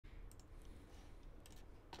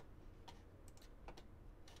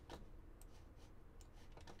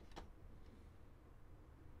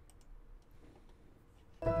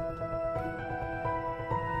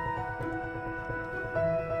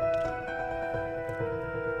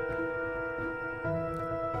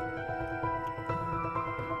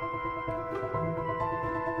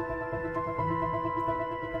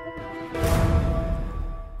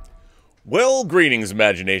Well, greetings,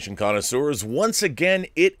 Imagination Connoisseurs. Once again,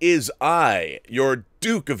 it is I, your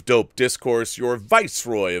Duke of Dope Discourse, your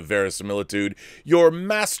Viceroy of Verisimilitude, your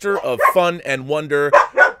Master of Fun and Wonder,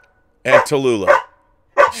 and Tallulah.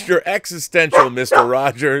 Your existential Mr.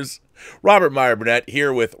 Rogers, Robert Meyer Burnett,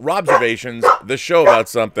 here with Robservations, the show about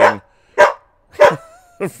something.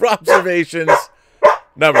 Robservations,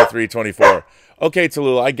 number 324. Okay,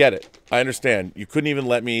 Tallulah, I get it. I understand. You couldn't even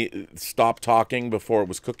let me stop talking before it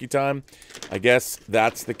was cookie time. I guess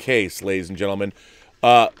that's the case, ladies and gentlemen.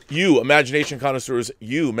 You, Imagination Connoisseurs,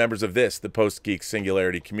 you, members of this, the Post-Geek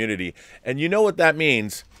Singularity community. And you know what that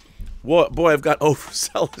means. Well, boy, I've got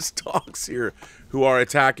overzealous dogs here who are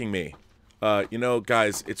attacking me. You know,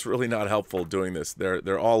 guys, it's really not helpful doing this.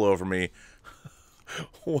 They're all over me.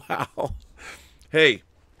 Wow. Hey,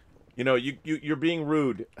 you know, you're being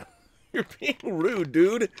rude. You're being rude,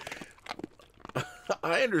 dude.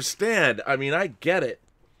 I understand. I mean, I get it.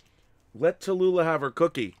 Let Tallulah have her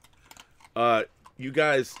cookie. You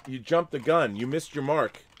guys, you jumped the gun. You missed your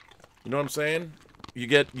mark. You know what I'm saying? You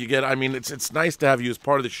get. I mean, it's nice to have you as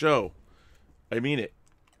part of the show. I mean it.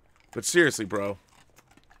 But seriously, bro.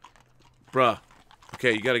 Bruh.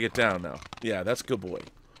 Okay, you got to get down now. Yeah, that's good boy.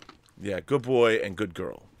 Yeah, good boy and good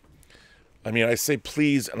girl. I mean, I say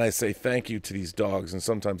please and I say thank you to these dogs, and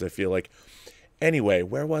sometimes I feel like... Anyway,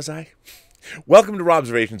 where was I? Welcome to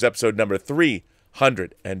Robservations, episode number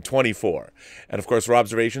 324. And of course,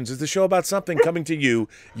 Robservations is the show about something coming to you,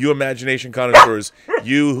 you Imagination Connoisseurs,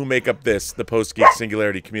 you who make up this, the Post-Geek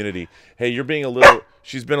Singularity community. Hey, you're being a little...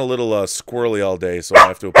 She's been a little squirrely all day, so I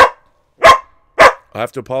have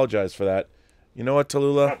to apologize for that. You know what,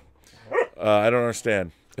 Tallulah? I don't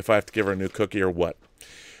understand if I have to give her a new cookie or what.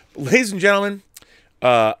 Ladies and gentlemen,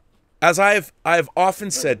 as I've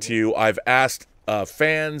often said to you, I've asked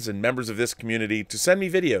fans and members of this community to send me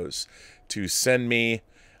videos, to send me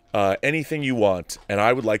anything you want, and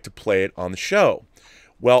I would like to play it on the show.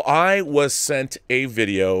 Well, I was sent a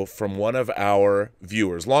video from one of our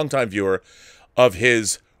viewers, longtime viewer, of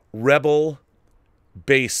his Rebel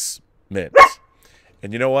basement.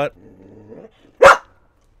 And you know what?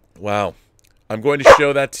 Wow. I'm going to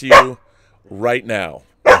show that to you right now.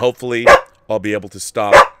 And hopefully, I'll be able to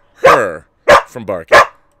stop her from barking.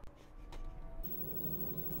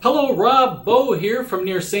 Hello, Rob. Bo here from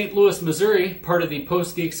near St. Louis, Missouri, part of the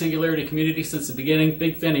Post-Geek Singularity community since the beginning.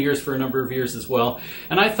 Big fan of yours for a number of years as well.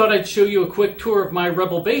 And I thought I'd show you a quick tour of my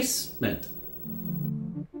Rebel basement.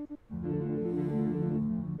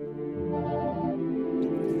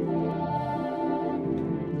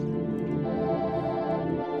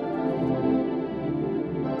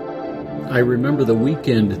 I remember the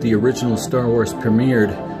weekend the original Star Wars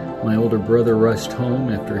premiered. My older brother rushed home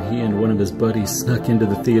after he and one of his buddies snuck into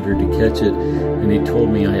the theater to catch it, and he told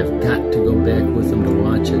me I have got to go back with him to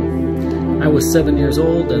watch it. I was 7 years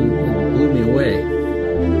old and it blew me away.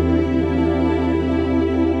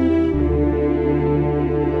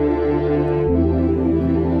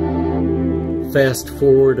 Fast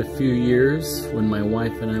forward a few years, when my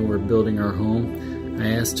wife and I were building our home,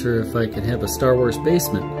 I asked her if I could have a Star Wars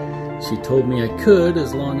basement. She told me I could,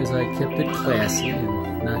 as long as I kept it classy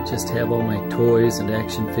and not just have all my toys and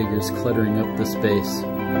action figures cluttering up the space.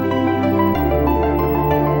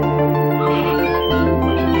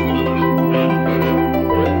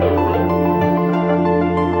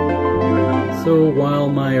 So while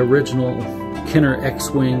my original Kenner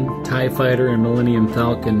X-Wing, TIE Fighter, and Millennium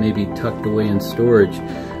Falcon may be tucked away in storage,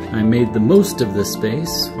 I made the most of this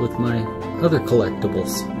space with my other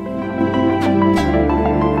collectibles.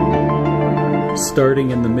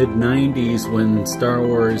 Starting in the mid-90s, when Star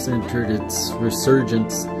Wars entered its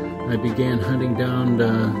resurgence, I began hunting down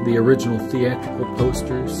the original theatrical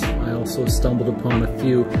posters. I also stumbled upon a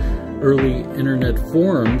few early internet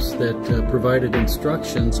forums that provided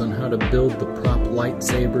instructions on how to build the prop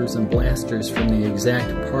lightsabers and blasters from the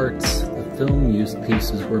exact parts the film-used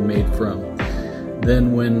pieces were made from.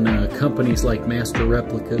 Then when companies like Master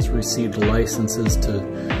Replicas received licenses to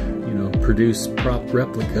produce prop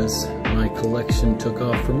replicas, my collection took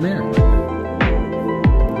off from there.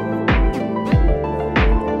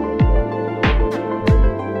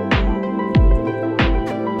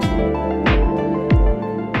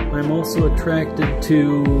 I'm also attracted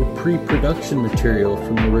to pre-production material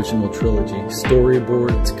from the original trilogy,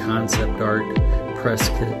 storyboards, concept art, press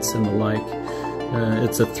kits, and the like.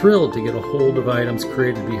 It's a thrill to get a hold of items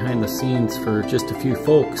created behind the scenes for just a few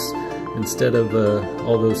folks, instead of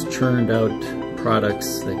all those churned out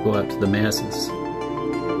products that go out to the masses.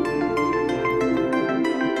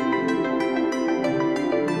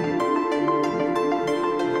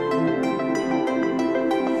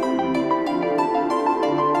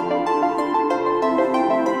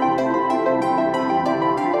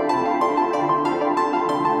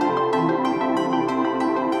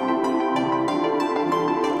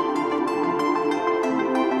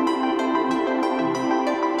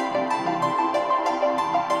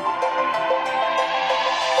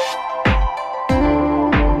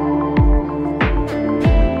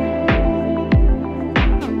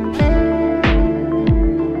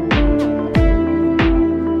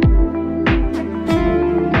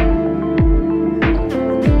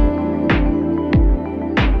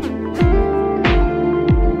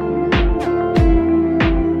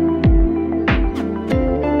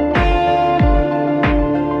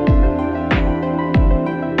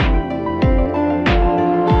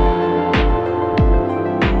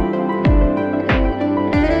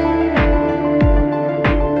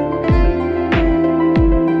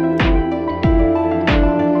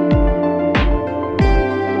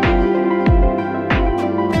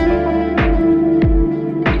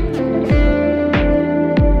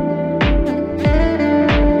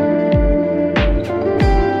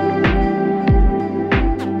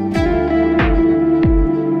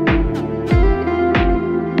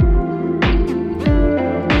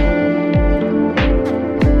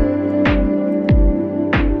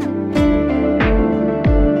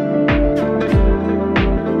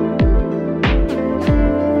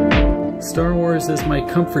 Wars is my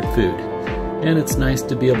comfort food. And it's nice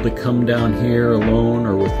to be able to come down here alone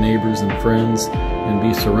or with neighbors and friends and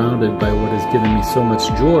be surrounded by what has given me so much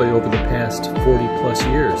joy over the past 40 plus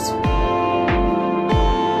years.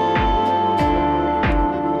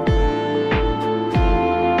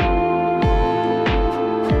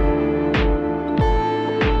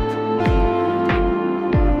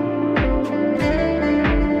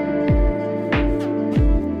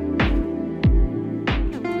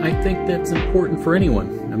 I think that's important for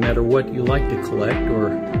anyone, no matter what you like to collect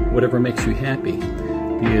or whatever makes you happy,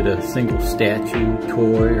 be it a single statue,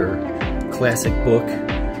 toy, or classic book,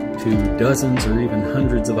 to dozens or even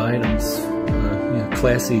hundreds of items,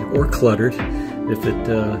 classy or cluttered. If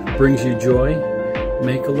it brings you joy,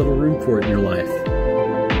 make a little room for it in your life.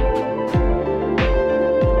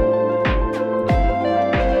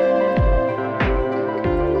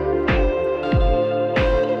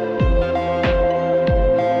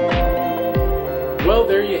 Well,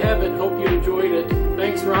 there you have it. Hope you enjoyed it.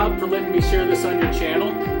 Thanks, Rob, for letting me share this on your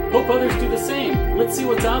channel. Hope others do the same. Let's see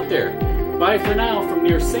what's out there. Bye for now from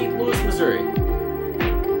near St. Louis, Missouri.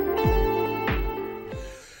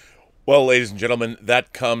 Well, ladies and gentlemen,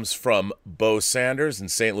 that comes from Bo Sanders in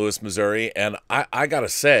St. Louis, Missouri. And I got to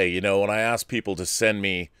say, when I ask people to send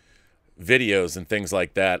me videos and things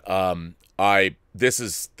like that,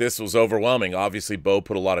 this was overwhelming. Obviously, Bo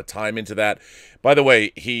put a lot of time into that. By the way,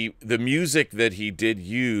 the music that he did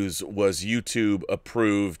use was YouTube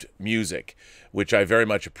approved music, which I very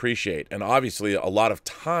much appreciate. And obviously, a lot of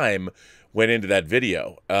time went into that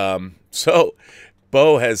video. So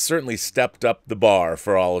Bo has certainly stepped up the bar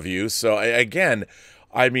for all of you. So again,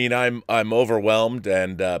 I'm overwhelmed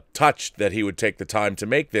and touched that he would take the time to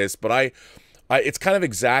make this. But it's kind of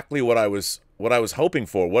exactly what I was hoping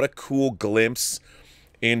for. What a cool glimpse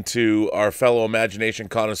into our fellow Imagination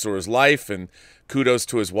Connoisseur's life, and kudos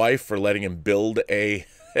to his wife for letting him build a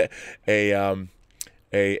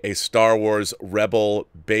Star Wars Rebel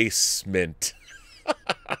basement.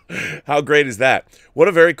 How great is that? What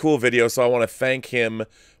a very cool video. So I want to thank him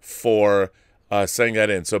for sending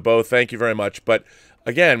that in. So Bo, thank you very much. But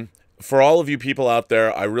again, for all of you people out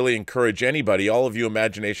there, I really encourage anybody, all of you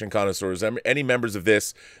Imagination Connoisseurs, any members of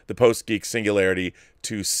the Post-Geek Singularity,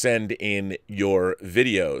 to send in your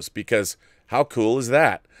videos, because how cool is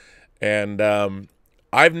that? And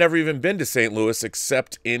I've never even been to St. Louis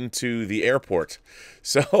except into the airport.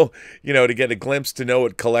 So, to get a glimpse to know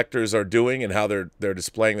what collectors are doing and how they're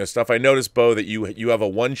displaying their stuff. I noticed, Bo, that you have a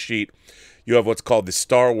one sheet. You have what's called the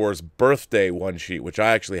Star Wars birthday one sheet, which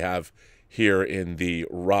I actually have here in the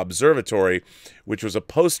Robservatory, which was a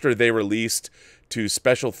poster they released to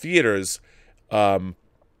special theaters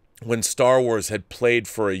when Star Wars had played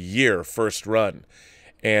for a year, first run.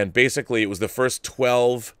 And basically, it was the first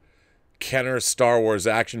 12 Kenner Star Wars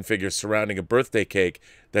action figures surrounding a birthday cake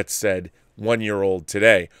that said 1 year old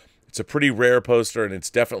today. It's a pretty rare poster, and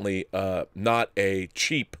it's definitely not a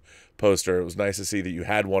cheap poster. It was nice to see that you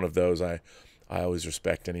had one of those. I always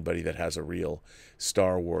respect anybody that has a real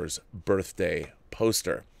Star Wars birthday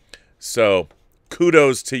poster. So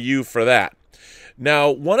kudos to you for that.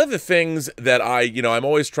 Now, one of the things that I'm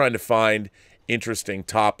always trying to find interesting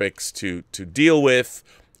topics to deal with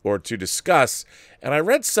or to discuss. And I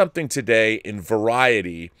read something today in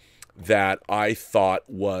Variety that I thought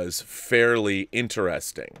was fairly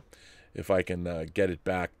interesting. If I can get it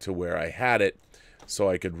back to where I had it so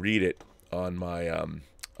I could read it on my...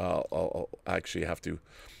 I'll actually have to...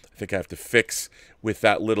 I think I have to fix with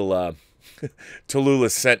that little... Tallulah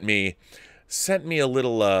sent me a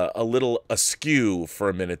little askew for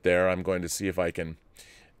a minute there. I'm going to see if I can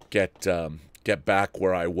get back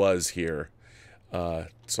where I was here,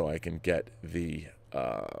 so I can get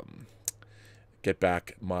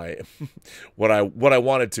back my what I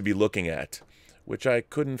wanted to be looking at, which I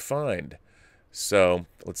couldn't find. So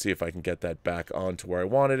let's see if I can get that back onto where I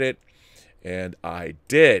wanted it, and I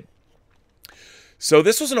did. So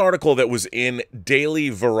this was an article that was in Daily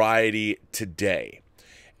Variety today,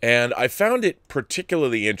 and I found it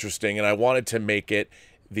particularly interesting, and I wanted to make it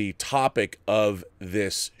the topic of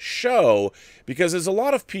this show because, as a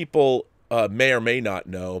lot of people may or may not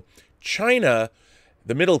know, China,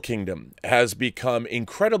 the Middle Kingdom, has become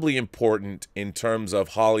incredibly important in terms of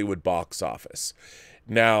Hollywood box office.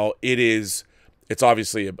 Now, it's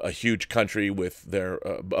obviously a huge country with their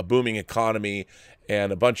a booming economy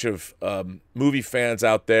and a bunch of movie fans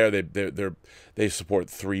out there. They support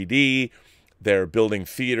 3D. They're building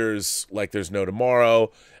theaters like there's no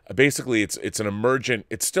tomorrow. Basically, it's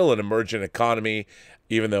still an emergent economy,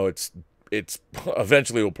 even though it's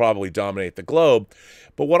eventually will probably dominate the globe.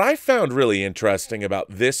 But what I found really interesting about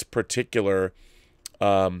this particular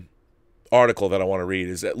article that I want to read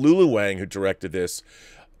is that Lulu Wang, who directed this,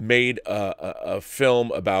 made a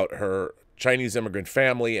film about her Chinese immigrant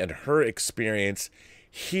family and her experience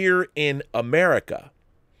here in America.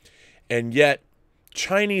 And yet,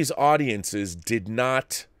 Chinese audiences did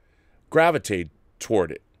not gravitate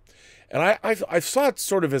toward it. And I saw it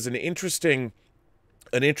sort of as an interesting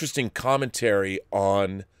commentary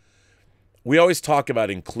on, we always talk about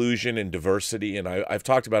inclusion and diversity, and I've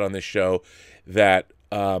talked about on this show that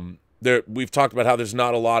we've talked about how there's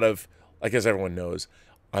not a lot of, like, as everyone knows,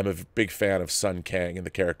 I'm a big fan of Sun Kang and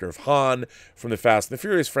the character of Han from the Fast and the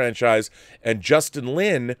Furious franchise, and Justin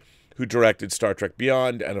Lin, who directed Star Trek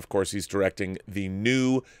Beyond, and of course he's directing the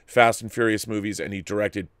new Fast and Furious movies, and he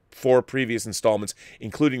directed 4 previous installments,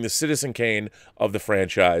 including the Citizen Kane of the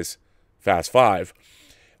franchise, Fast 5.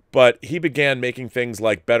 But he began making things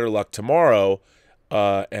like Better Luck Tomorrow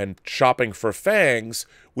and Shopping for Fangs,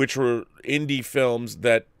 which were indie films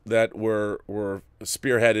that were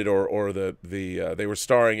spearheaded or they were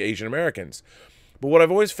starring Asian Americans. But what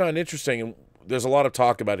I've always found interesting, and there's a lot of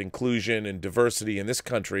talk about inclusion and diversity in this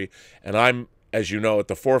country, and I'm, as you know, at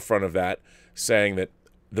the forefront of that, saying that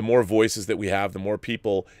the more voices that we have, the more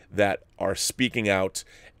people that are speaking out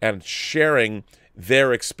and sharing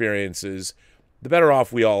their experiences, the better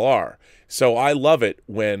off we all are. So I love it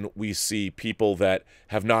when we see people that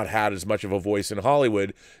have not had as much of a voice in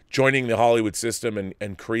Hollywood joining the Hollywood system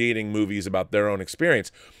and creating movies about their own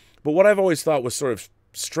experience. But what I've always thought was sort of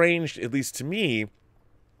strange, at least to me,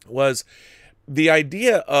 was the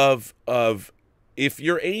idea of if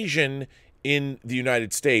you're Asian in the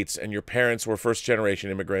United States and your parents were first-generation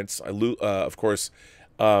immigrants, of course,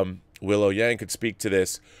 Willow Yang could speak to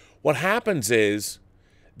this, what happens is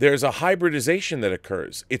there's a hybridization that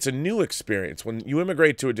occurs. It's a new experience. When you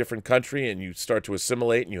immigrate to a different country and you start to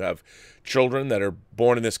assimilate and you have children that are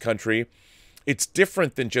born in this country, it's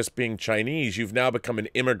different than just being Chinese. You've now become an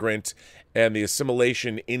immigrant, and the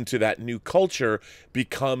assimilation into that new culture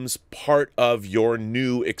becomes part of your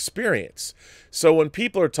new experience. So when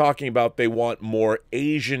people are talking about they want more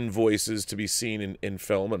Asian voices to be seen in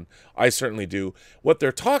film, and I certainly do, what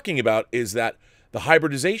they're talking about is that the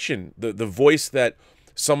hybridization, the voice that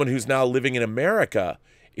someone who's now living in America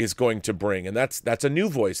is going to bring. And that's a new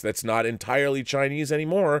voice that's not entirely Chinese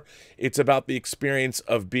anymore. It's about the experience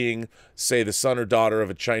of being, say, the son or daughter of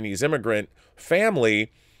a Chinese immigrant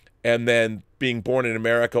family and then being born in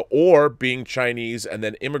America, or being Chinese and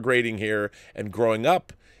then immigrating here and growing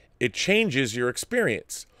up. It changes your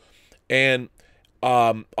experience. And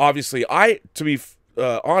obviously, to be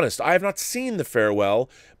honest, I have not seen The Farewell,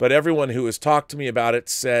 but everyone who has talked to me about it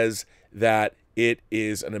says that it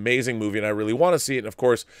is an amazing movie, and I really want to see it. And of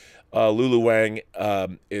course, Lulu Wang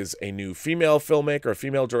is a new female filmmaker, a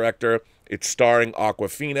female director. It's starring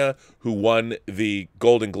Awkwafina, who won the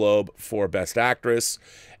Golden Globe for Best Actress.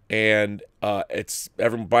 And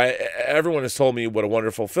everyone has told me what a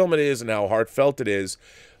wonderful film it is and how heartfelt it is.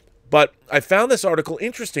 But I found this article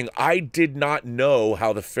interesting. I did not know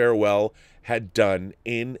how The Farewell had done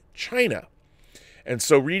in China. And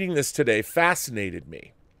so reading this today fascinated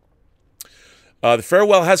me. The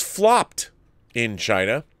Farewell has flopped in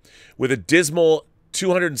China with a dismal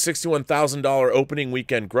 $261,000 opening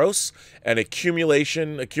weekend gross and a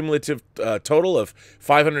cumulative total of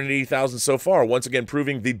 $580,000 so far, once again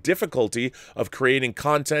proving the difficulty of creating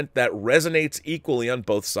content that resonates equally on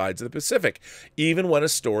both sides of the Pacific, even when a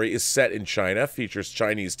story is set in China, features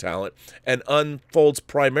Chinese talent, and unfolds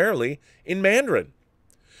primarily in Mandarin.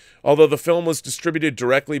 Although the film was distributed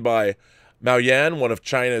directly by Maoyan, one of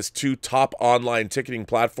China's 2 top online ticketing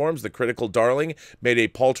platforms, the critical darling made a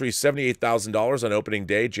paltry $78,000 on opening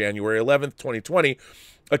day, January 11th, 2020,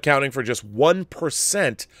 accounting for just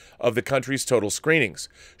 1% of the country's total screenings.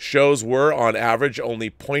 Shows were, on average, only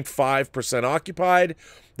 0.5% occupied,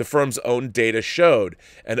 the firm's own data showed,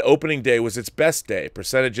 and opening day was its best day.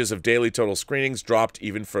 Percentages of daily total screenings dropped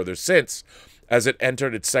even further since. As it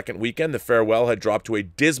entered its second weekend, The Farewell had dropped to a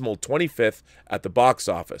dismal 25th at the box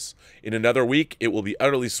office. In another week, it will be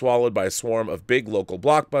utterly swallowed by a swarm of big local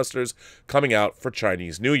blockbusters coming out for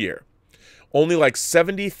Chinese New Year. Only like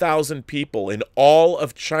 70,000 people in all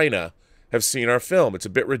of China have seen our film. It's a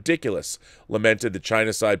bit ridiculous, lamented the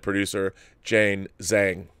China side producer Jane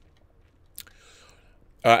Zhang.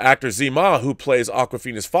 Actor Zima, who plays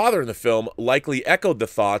Awkwafina's father in the film, likely echoed the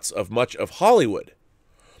thoughts of much of Hollywood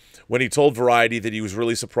when he told Variety that he was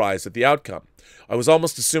really surprised at the outcome. I was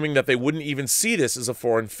almost assuming that they wouldn't even see this as a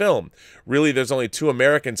foreign film. Really, there's only 2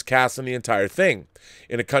 Americans cast in the entire thing.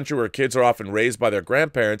 In a country where kids are often raised by their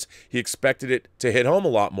grandparents, he expected it to hit home a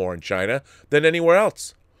lot more in China than anywhere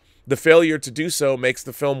else. The failure to do so makes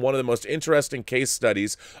the film one of the most interesting case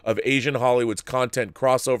studies of Asian Hollywood's content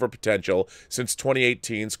crossover potential since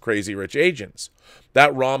 2018's Crazy Rich Asians.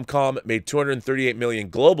 That rom-com made $238 million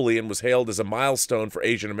globally and was hailed as a milestone for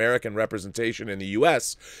Asian American representation in the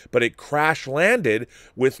U.S., but it crash-landed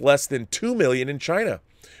with less than $2 million in China,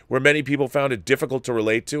 where many people found it difficult to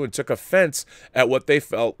relate to and took offense at what they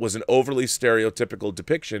felt was an overly stereotypical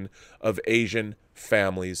depiction of Asian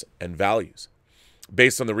families and values.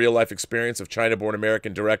 Based on the real-life experience of China-born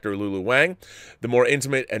American director Lulu Wang, the more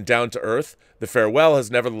intimate and down-to-earth, The Farewell has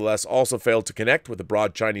nevertheless also failed to connect with the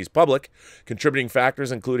broad Chinese public. Contributing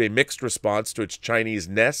factors include a mixed response to its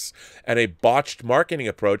Chinese-ness and a botched marketing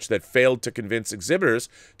approach that failed to convince exhibitors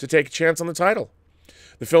to take a chance on the title.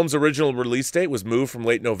 The film's original release date was moved from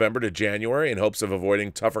late November to January in hopes of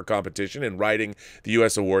avoiding tougher competition and riding the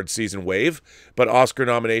U.S. awards season wave, but Oscar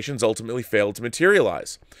nominations ultimately failed to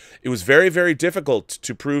materialize. It was very, very difficult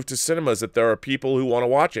to prove to cinemas that there are people who want to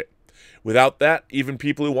watch it. Without that, even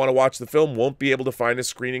people who want to watch the film won't be able to find a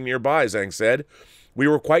screening nearby, Zhang said. We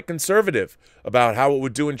were quite conservative about how it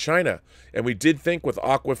would do in China, and we did think with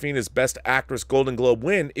Awkwafina's Best Actress Golden Globe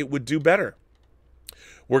win, it would do better.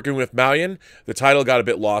 Working with Maoyan, the title got a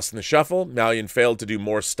bit lost in the shuffle. Maoyan failed to do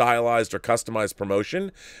more stylized or customized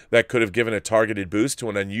promotion that could have given a targeted boost to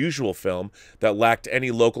an unusual film that lacked any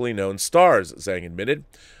locally known stars, Zhang admitted.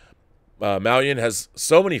 Maoyan has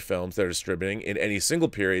so many films they're distributing in any single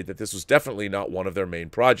period that this was definitely not one of their main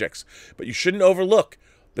projects. But you shouldn't overlook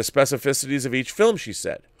the specificities of each film, she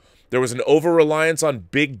said. There was an over-reliance on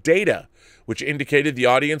big data, which indicated the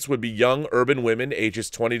audience would be young urban women ages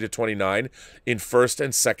 20 to 29 in first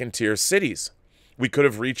and second tier cities. We could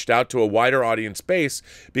have reached out to a wider audience base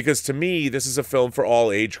because to me this is a film for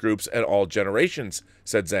all age groups and all generations,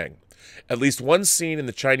 said Zhang. At least one scene in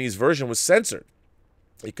the Chinese version was censored.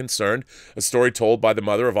 It concerned a story told by the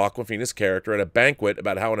mother of Awkwafina's character at a banquet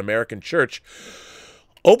about how an American church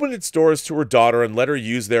opened its doors to her daughter and let her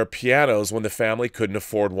use their pianos when the family couldn't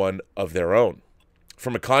afford one of their own.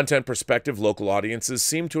 From a content perspective, local audiences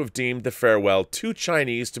seem to have deemed The Farewell too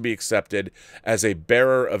Chinese to be accepted as a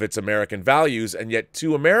bearer of its American values, and yet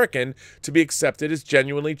too American to be accepted as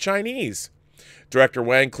genuinely Chinese. Director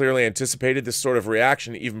Wang clearly anticipated this sort of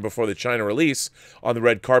reaction even before the China release. On the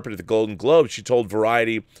red carpet at the Golden Globe, she told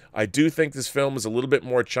Variety, "I do think this film is a little bit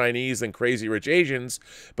more Chinese than Crazy Rich Asians,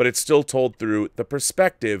 but it's still told through the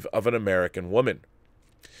perspective of an American woman."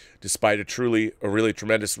 Despite a really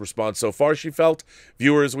tremendous response so far, she felt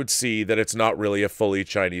viewers would see that it's not really a fully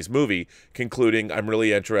Chinese movie, concluding, "I'm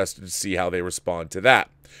really interested to see how they respond to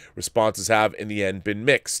that." Responses have, in the end, been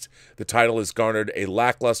mixed. The title has garnered a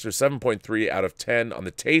lackluster 7.3 out of 10 on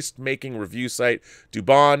the taste-making review site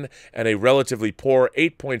Dubon and a relatively poor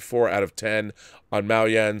 8.4 out of 10 on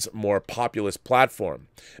Maoyan's more populous platform.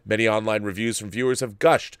 Many online reviews from viewers have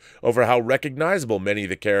gushed over how recognizable many of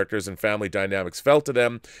the characters and family dynamics felt to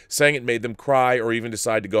them, saying it made them cry or even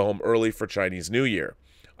decide to go home early for Chinese New Year.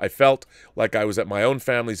 "I felt like I was at my own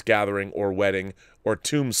family's gathering or wedding or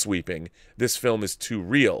tomb sweeping. This film is too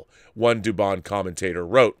real," one Dubon commentator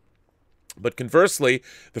wrote. But conversely,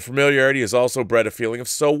 the familiarity has also bred a feeling of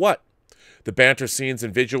so what? The banter scenes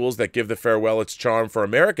and visuals that give The Farewell its charm for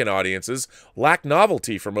American audiences lack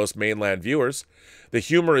novelty for most mainland viewers. The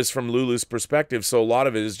humor is from Lulu's perspective, so a lot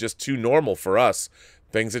of it is just too normal for us.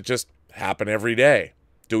 Things that just happen every day.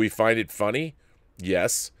 Do we find it funny?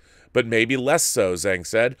 Yes, but maybe less so, Zhang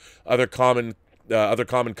said. Other common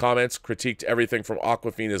comments critiqued everything from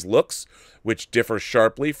Awkwafina's looks, which differ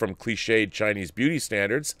sharply from cliched Chinese beauty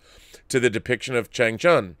standards, to the depiction of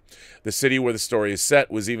Changchun. The city where the story is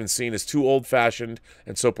set was even seen as too old-fashioned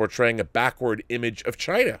and so portraying a backward image of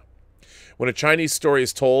China. When a Chinese story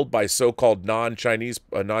is told by a so-called non-Chinese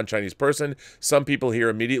person, some people here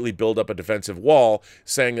immediately build up a defensive wall,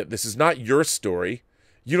 saying that this is not your story.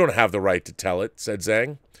 You don't have the right to tell it, said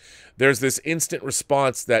Zhang. There's this instant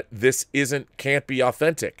response that this can't be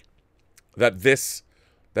authentic. That this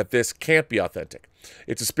can't be authentic.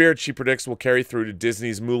 It's a spirit she predicts will carry through to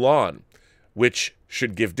Disney's Mulan, which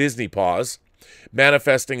should give Disney pause,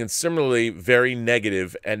 manifesting in similarly very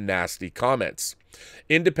negative and nasty comments.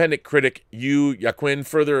 Independent critic Yu Yaquin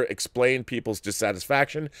further explained people's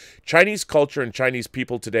dissatisfaction. Chinese culture and Chinese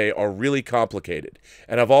people today are really complicated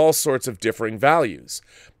and have all sorts of differing values.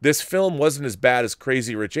 This film wasn't as bad as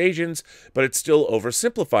Crazy Rich Asians, but it still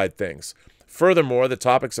oversimplified things. Furthermore, the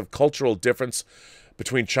topics of cultural difference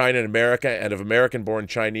between China and America and of American-born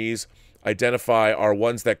Chinese identify are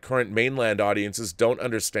ones that current mainland audiences don't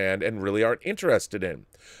understand and really aren't interested in.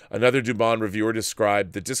 Another Dubon reviewer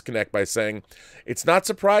described the disconnect by saying, "It's not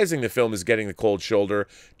surprising the film is getting the cold shoulder.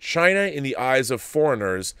 China in the eyes of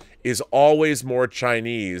foreigners is always more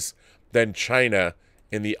Chinese than China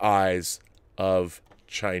in the eyes of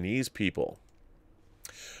Chinese people."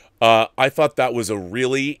 I thought that was a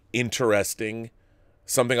really interesting,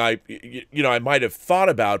 something I might have thought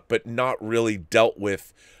about, but not really dealt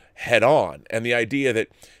with head on. And the idea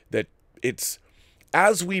that it's,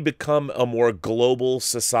 as we become a more global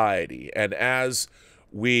society, and as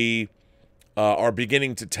we are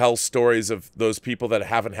beginning to tell stories of those people that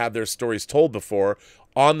haven't had their stories told before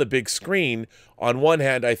on the big screen, on one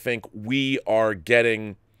hand, I think we are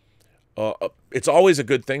getting, it's always a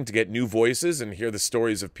good thing to get new voices and hear the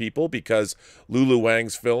stories of people, because Lulu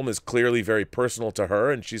Wang's film is clearly very personal to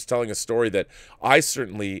her, and she's telling a story that I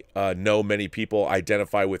certainly know many people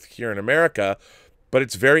identify with here in America. But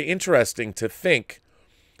it's very interesting to think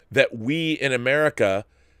that we in America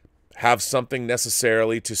have something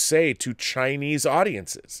necessarily to say to Chinese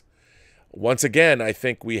audiences. Once again, I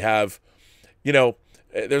think we have,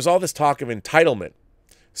 there's all this talk of entitlement.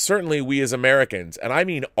 Certainly we as Americans, and I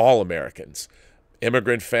mean all Americans,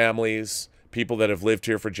 immigrant families, people that have lived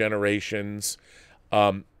here for generations,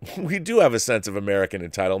 we do have a sense of American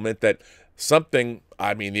entitlement that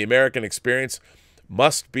the American experience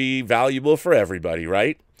must be valuable for everybody,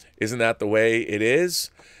 right? Isn't that the way it is?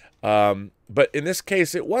 But in this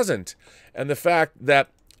case, it wasn't. And the fact that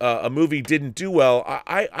a movie didn't do well,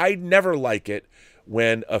 I never like it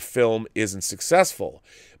when a film isn't successful.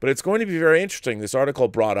 But it's going to be very interesting. This article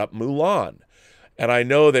brought up Mulan. And I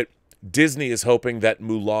know that Disney is hoping that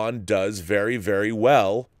Mulan does very, very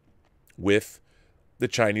well with the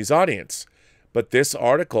Chinese audience. But this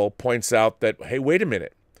article points out that, hey, wait a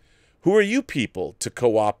minute. Who are you people to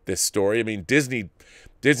co-opt this story? I mean,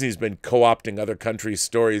 Disney's been co-opting other countries'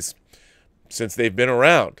 stories since they've been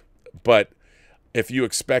around. But if you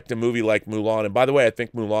expect a movie like Mulan, and by the way, I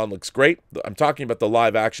think Mulan looks great. I'm talking about the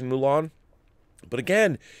live-action Mulan. But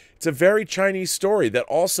again, it's a very Chinese story that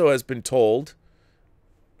also has been told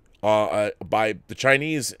by the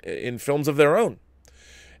Chinese in films of their own.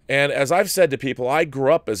 And as I've said to people, I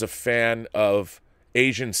grew up as a fan of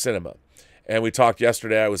Asian cinema. And we talked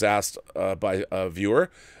yesterday, I was asked by a viewer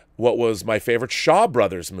what was my favorite Shaw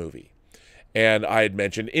Brothers movie. And I had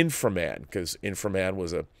mentioned Inframan, because Inframan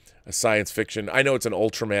was a science fiction. I know it's an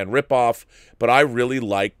Ultraman ripoff, but I really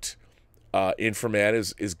liked Inframan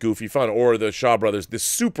is goofy fun. Or the Shaw Brothers, the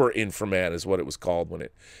Super Inframan is what it was called when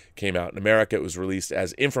it came out. In America, it was released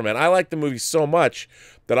as Inframan. I like the movie so much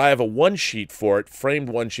that I have a one-sheet for it, framed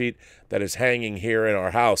one-sheet, that is hanging here in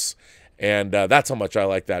our house. And that's how much I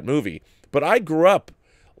like that movie. But I grew up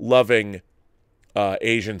loving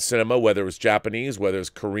Asian cinema, whether it was Japanese, whether it was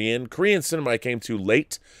Korean. Korean cinema I came to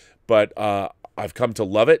late, but I've come to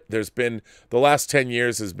love it. There's been, the last 10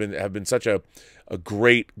 years have been such a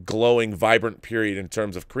great, glowing, vibrant period in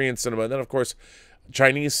terms of Korean cinema. And then, of course,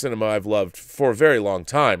 Chinese cinema I've loved for a very long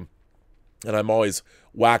time. And I'm always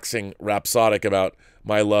waxing rhapsodic about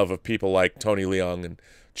my love of people like Tony Leung and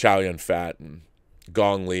Chow Yun-fat and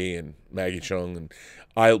Gong Li and Maggie Cheung. And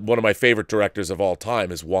one of my favorite directors of all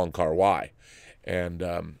time is Wong Kar-wai. And,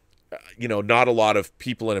 not a lot of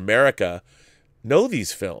people in America know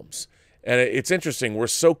these films. And it's interesting. We're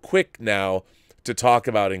so quick now to talk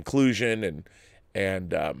about inclusion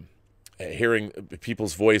and hearing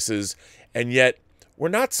people's voices. And yet we're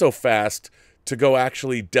not so fast to go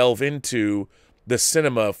actually delve into the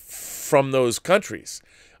cinema from those countries.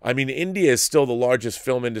 I mean, India is still the largest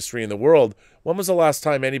film industry in the world. When was the last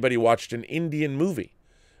time anybody watched an Indian movie?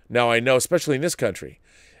 Now I know, especially in this country,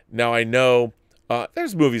 now I know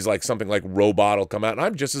there's movies like something like Robot will come out, and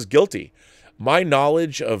I'm just as guilty. My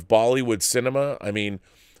knowledge of Bollywood cinema, I mean,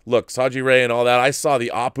 look, Saji Ray and all that, I saw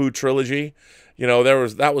the Apu trilogy.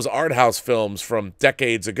 That was art house films from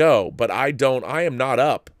decades ago, but I am not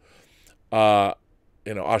up.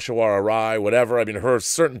 Ashwara Rai, whatever. I mean,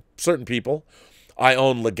 certain people. I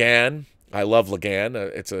own Lagan. I love Lagan.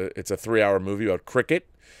 It's a 3-hour movie about cricket.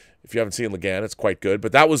 If you haven't seen Lagan, it's quite good.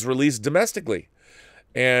 But that was released domestically.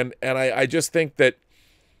 And I just think that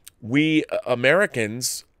we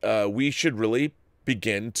Americans, we should really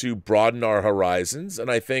begin to broaden our horizons.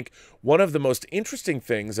 And I think one of the most interesting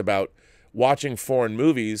things about watching foreign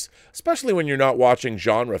movies, especially when you're not watching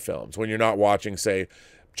genre films, when you're not watching, say,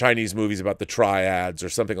 Chinese movies about the triads or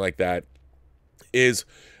something like that, is,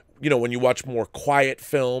 when you watch more quiet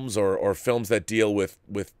films or films that deal with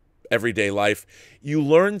everyday life, you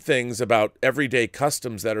learn things about everyday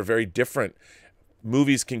customs that are very different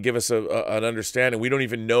movies can give us an understanding. We don't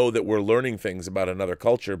even know that we're learning things about another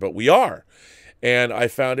culture, but we are. And I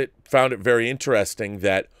found it very interesting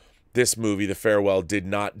that this movie, The Farewell, did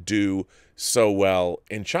not do so well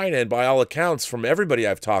in China. And by all accounts, from everybody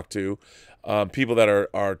I've talked to, people that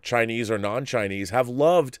are Chinese or non-Chinese have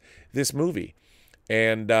loved this movie.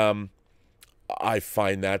 And I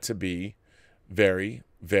find that to be very,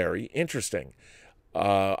 very interesting.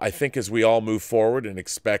 I think as we all move forward and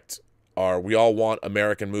we all want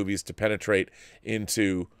American movies to penetrate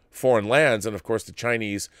into foreign lands, and of course the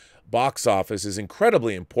Chinese box office is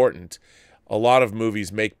incredibly important. A lot of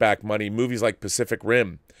movies make back money. Movies like Pacific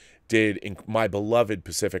Rim my beloved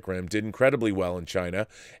Pacific Rim did incredibly well in China,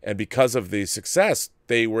 and because of the success,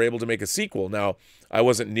 they were able to make a sequel. Now, I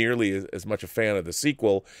wasn't nearly as much a fan of the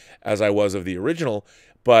sequel as I was of the original,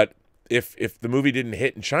 but if the movie didn't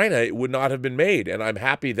hit in China, it would not have been made, and I'm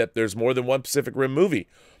happy that there's more than one Pacific Rim movie,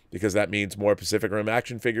 because that means more Pacific Rim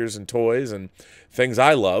action figures and toys and things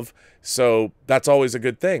I love. So that's always a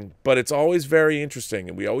good thing. But it's always very interesting,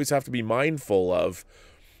 and we always have to be mindful of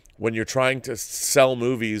when you're trying to sell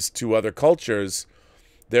movies to other cultures,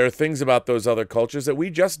 there are things about those other cultures that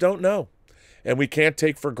we just don't know and we can't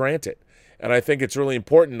take for granted. And I think it's really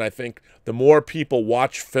important. I think the more people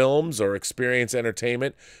watch films or experience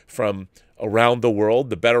entertainment from around the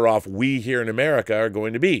world, the better off we here in America are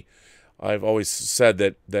going to be. I've always said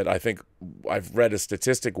that I think I've read a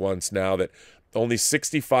statistic once now that only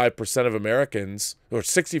 65% of Americans, or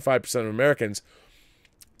 65% of Americans,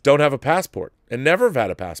 don't have a passport and never have had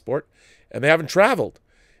a passport, and they haven't traveled.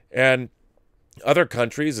 And other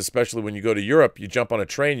countries, especially when you go to Europe, you jump on a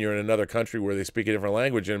train, you're in another country where they speak a different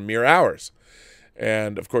language in mere hours.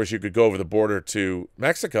 And of course, you could go over the border to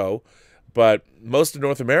Mexico, but most of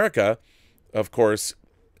North America, of course,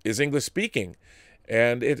 is English speaking.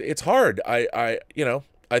 And it's hard. I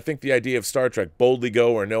think the idea of Star Trek, boldly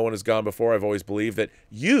go where no one has gone before, I've always believed that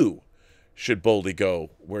you should boldly go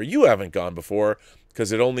where you haven't gone before,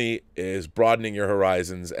 because it only is broadening your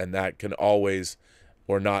horizons, and that can always,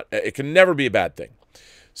 or not, it can never be a bad thing.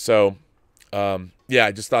 So, yeah,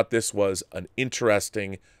 I just thought this was an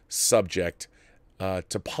interesting subject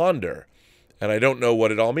to ponder. And I don't know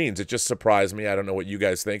what it all means. It just surprised me. I don't know what you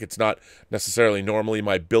guys think. It's not necessarily normally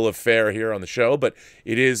my bill of fare here on the show, but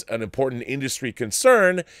it is an important industry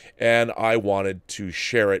concern, and I wanted to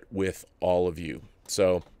share it with all of you.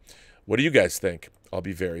 So, what do you guys think? I'll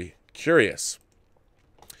be very curious.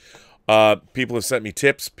 People have sent me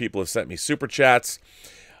tips. People have sent me super chats.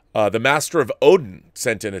 The Master of Odin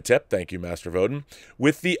sent in a tip. Thank you, Master of Odin.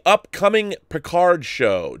 With the upcoming Picard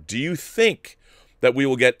show, do you think that we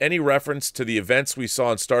will get any reference to the events we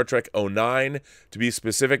saw in Star Trek 09? To be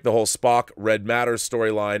specific, the whole Spock Red Matter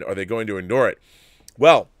storyline, are they going to ignore it?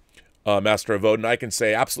 Well, Master of Odin, I can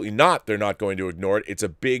say absolutely not. They're not going to ignore it. It's a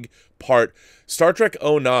big part. Star Trek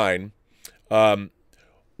 09,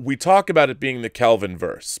 we talk about it being the Kelvin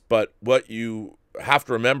verse, but what you have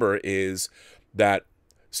to remember is that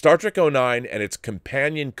Star Trek 09 and its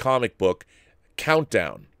companion comic book,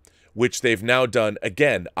 Countdown, which they've now done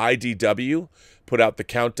again, IDW put out the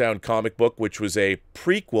Countdown comic book, which was a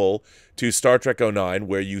prequel to Star Trek 09,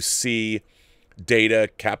 where you see Data,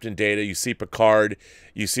 Captain Data, you see Picard,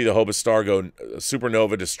 you see the Hobostargo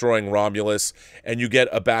supernova destroying Romulus, and you get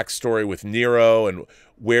a backstory with Nero and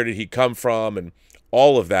where did he come from and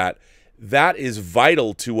all of that. That is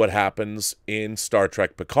vital to what happens in Star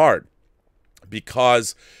Trek Picard,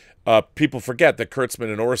 because people forget that Kurtzman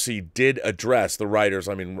and Orci did address the writers.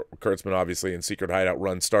 I mean, Kurtzman obviously in Secret Hideout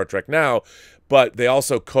runs Star Trek now, but they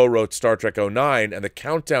also co-wrote Star Trek 09, and the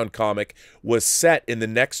Countdown comic was set in the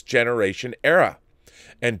Next Generation era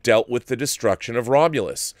and dealt with the destruction of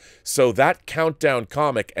Romulus. So that Countdown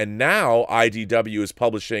comic, and now IDW is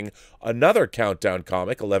publishing another Countdown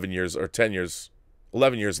comic 11 years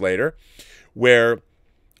later, where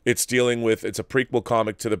it's dealing with, it's a prequel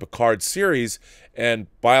comic to the Picard series, and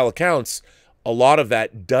by all accounts, a lot of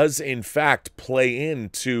that does in fact play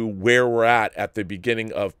into where we're at the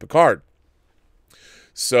beginning of Picard.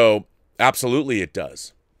 So absolutely it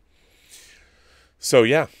does. So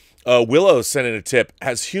yeah. Willow sent in a tip.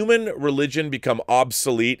 Has human religion become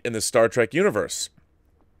obsolete in the Star Trek universe?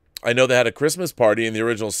 I know they had a Christmas party in the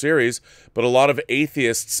original series, but a lot of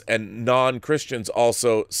atheists and non-Christians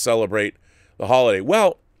also celebrate the holiday.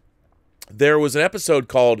 Well, there was an episode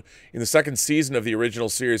called, in the second season of the original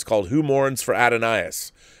series, called Who Mourns for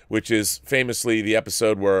Adonais, which is famously the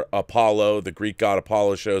episode where Apollo, the Greek god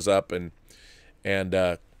Apollo, shows up and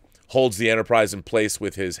holds the Enterprise in place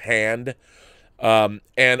with his hand.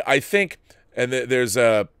 And I think And there is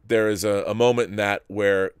a moment in that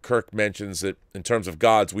where Kirk mentions that in terms of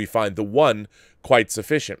gods, we find the one quite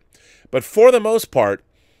sufficient. But for the most part,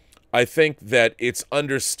 I think that it's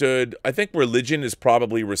understood. I think religion is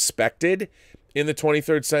probably respected in the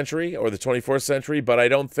 23rd century or the 24th century, but I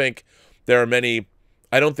don't think there are many.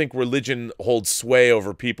 I don't think religion holds sway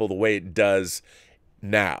over people the way it does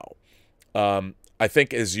now. I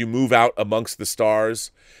think as you move out amongst the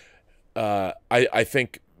stars, I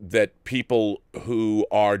think that people who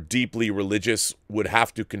are deeply religious would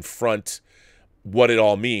have to confront what it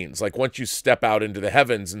all means. Like once you step out into the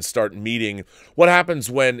heavens and start meeting, what happens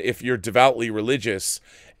if you're devoutly religious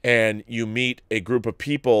and you meet a group of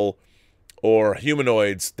people or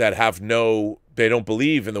humanoids that they don't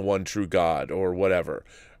believe in the one true God or whatever.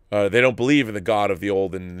 They don't believe in the God of the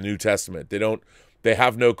Old and the New Testament. They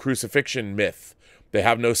have no crucifixion myth. They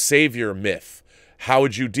have no savior myth. How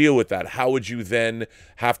would you deal with that? How would you then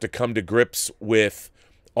have to come to grips with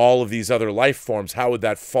all of these other life forms? How would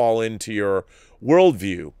that fall into your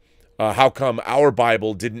worldview? How come our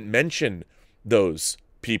Bible didn't mention those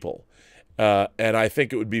people? And I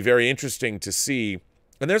think it would be very interesting to see,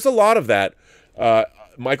 and there's a lot of that.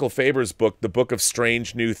 Michael Faber's book, The Book of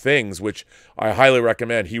Strange New Things, which I highly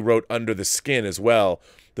recommend. He wrote Under the Skin as well.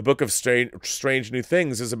 The Book of Strange New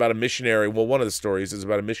Things is about a missionary. Well, one of the stories is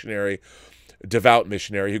about a missionary, devout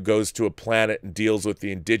missionary, who goes to a planet and deals with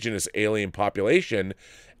the indigenous alien population,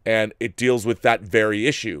 and it deals with that very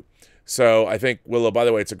issue. So I think, Willow, by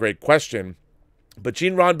the way, it's a great question, but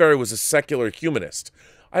Gene Roddenberry was a secular humanist.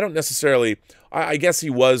 I don't necessarily, I guess he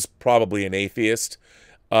was probably an atheist,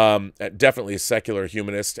 definitely a secular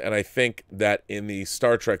humanist, and I think that in the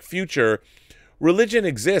Star Trek future, religion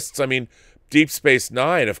exists. I mean, Deep Space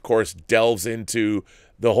Nine, of course, delves into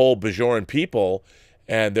the whole Bajoran people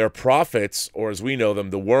and their prophets, or as we know them,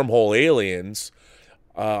 the wormhole aliens.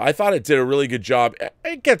 I thought it did a really good job.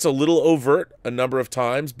 It gets a little overt a number of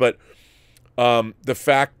times, but the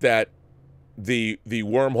fact that the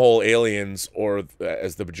wormhole aliens, or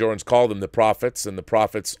as the Bajorans call them, the prophets, and the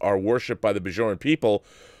prophets are worshipped by the Bajoran people,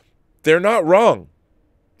 they're not wrong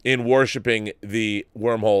in worshiping the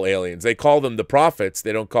wormhole aliens. They call them the prophets.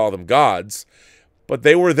 They don't call them gods, but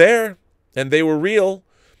they were there and they were real,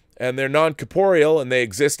 and they're non-corporeal, and they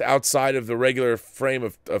exist outside of the regular frame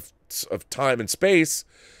of time and space.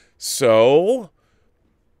 So,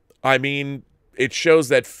 I mean, it shows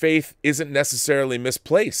that faith isn't necessarily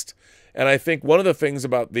misplaced. And I think one of the things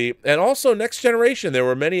about and also Next Generation, there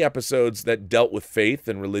were many episodes that dealt with faith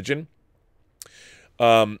and religion.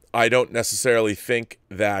 I don't necessarily think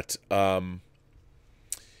that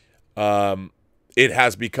it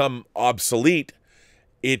has become obsolete.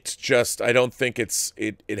 It's just, I don't think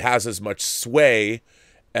it has as much sway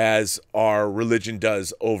as our religion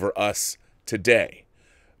does over us today.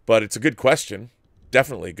 But it's a good question.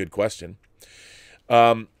 Definitely a good question.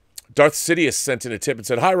 Darth Sidious sent in a tip and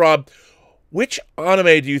said, "Hi, Rob. Which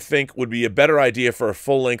anime do you think would be a better idea for a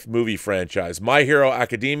full-length movie franchise? My Hero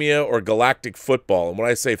Academia or Galactic Football?" And when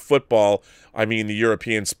I say football, I mean the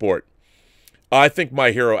European sport. I think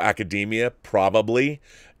My Hero Academia, probably.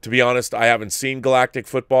 To be honest, I haven't seen Galactic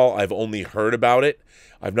Football. I've only heard about it.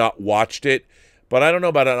 I've not watched it. But I don't know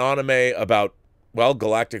about an anime about, well,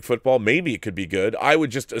 Galactic Football. Maybe it could be good. I would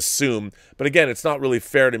just assume. But again, it's not really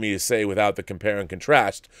fair to me to say without the compare and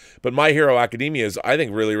contrast. But My Hero Academia is, I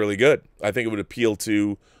think, really, really good. I think it would appeal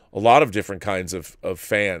to a lot of different kinds of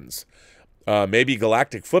fans. Maybe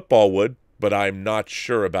Galactic Football would, but I'm not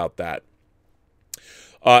sure about that.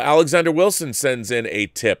 Alexander Wilson sends in a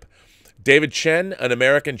tip. David Chen, an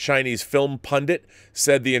American-Chinese film pundit,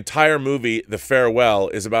 said the entire movie, The Farewell,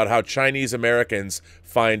 is about how Chinese Americans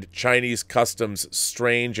find Chinese customs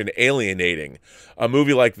strange and alienating. A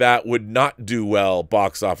movie like that would not do well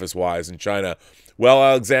box office-wise in China. Well,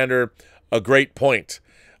 Alexander, a great point.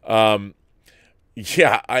 Yeah,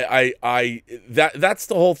 that's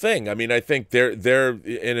the whole thing. I mean, I think they're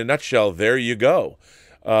in a nutshell, there you go.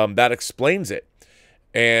 That explains it.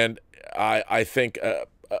 And I think...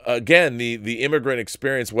 again, the immigrant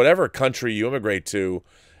experience, whatever country you immigrate to,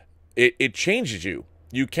 it changes you.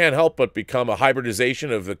 You can't help but become a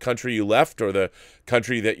hybridization of the country you left or the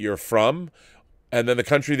country that you're from, and then the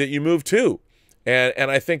country that you moved to. And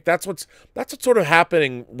I think that's what's sort of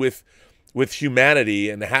happening with humanity,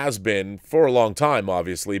 and has been for a long time,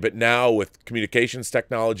 obviously, but now with communications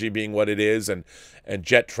technology being what it is, and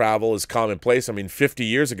jet travel is commonplace. I mean, 50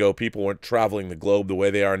 years ago, people weren't traveling the globe the way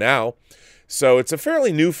they are now. So it's a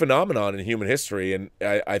fairly new phenomenon in human history, and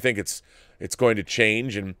I think it's going to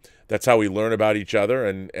change, and that's how we learn about each other,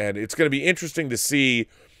 and it's going to be interesting to see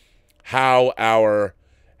how our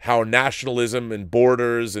how nationalism and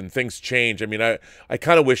borders and things change. I mean, I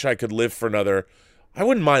kind of wish I could live for another. I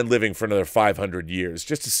wouldn't mind living for another 500 years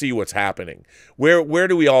just to see what's happening. Where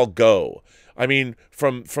do we all go? I mean,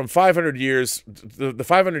 from 500 years, the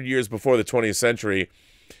 500 years before the 20th century,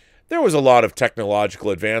 there was a lot of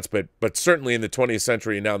technological advancement, but certainly in the 20th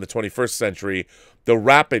century and now in the 21st century, the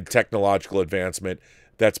rapid technological advancement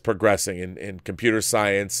that's progressing in computer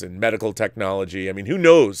science and medical technology. I mean, who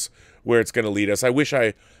knows where it's going to lead us? I wish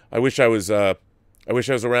I was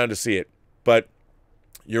around to see it, but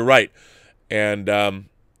you're right, and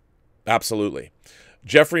absolutely.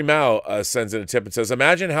 Jeffrey Mao sends in a tip and says,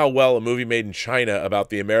 imagine how well a movie made in China about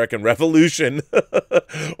the American Revolution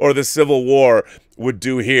or the Civil War would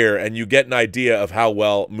do here, and you get an idea of how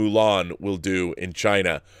well Mulan will do in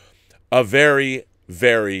China. A very,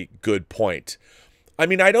 very good point. I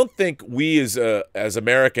mean, I don't think we as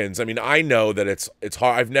Americans, I mean, I know that it's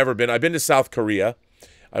hard. I've been to South Korea.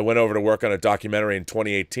 I went over to work on a documentary in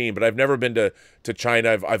 2018, but I've never been to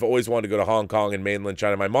China. I've always wanted to go to Hong Kong and mainland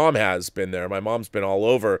China. My mom has been there. My mom's been all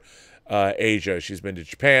over Asia. She's been to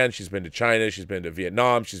Japan. She's been to China. She's been to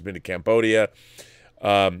Vietnam. She's been to Cambodia.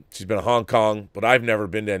 She's been to Hong Kong, but I've never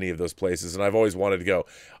been to any of those places, and I've always wanted to go.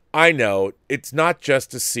 I know it's not just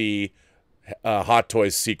to see Hot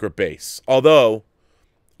Toys' secret base, although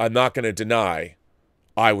I'm not going to deny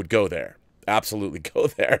I would go there. Absolutely go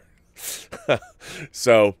there.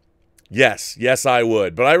 So, yes, I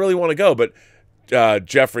would. But I really want to go. But,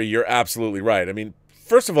 Jeffrey, you're absolutely right. I mean,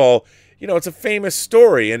 first of all, you know, it's a famous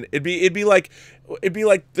story, and it'd be like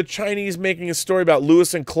the Chinese making a story about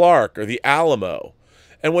Lewis and Clark or the Alamo.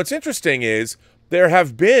 And what's interesting is there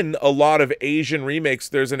have been a lot of Asian remakes.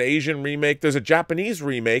 There's an Asian remake. There's a Japanese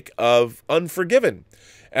remake of Unforgiven.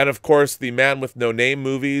 And, of course, the Man with No Name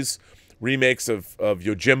movies, remakes of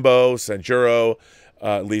Yojimbo, Sanjuro,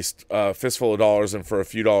 at least Fistful of Dollars and for a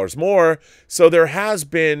Few Dollars More. So there has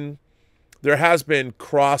been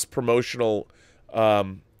cross-promotional,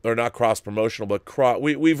 or not cross-promotional, but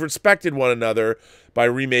we've respected one another by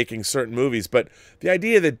remaking certain movies. But the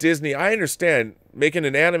idea that Disney, I understand, making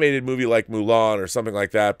an animated movie like Mulan or something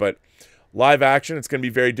like that, but live action, it's going to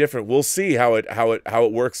be very different. We'll see how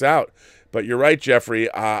it works out. But you're right,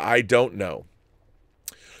 Jeffrey. I don't know.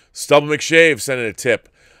 Stubble McShave sent in a tip.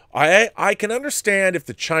 I can understand if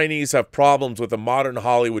the Chinese have problems with a modern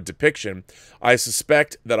Hollywood depiction. I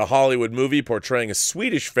suspect that a Hollywood movie portraying a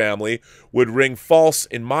Swedish family would ring false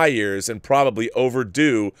in my ears and probably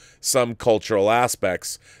overdo some cultural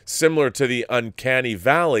aspects, similar to the Uncanny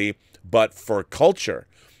Valley, but for culture.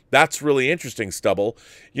 That's really interesting, Stubble.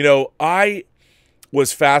 You know, I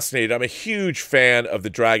was fascinated. I'm a huge fan of the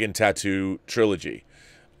Dragon Tattoo trilogy.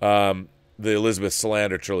 The Elizabeth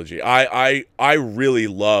Salander trilogy. I really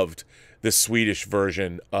loved the Swedish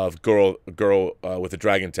version of Girl with a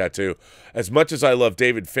Dragon Tattoo. As much as I love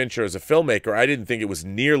David Fincher as a filmmaker, I didn't think it was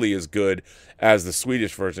nearly as good as the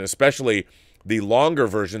Swedish version, especially the longer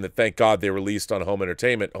version that, thank God, they released on home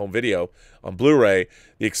video, on Blu-ray,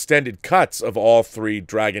 the extended cuts of all three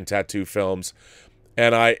Dragon Tattoo films.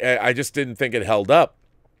 And I just didn't think it held up.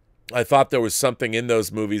 I thought there was something in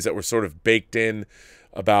those movies that were sort of baked in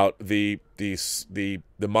about the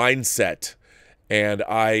mindset, and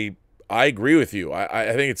I agree with you.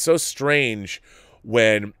 I think it's so strange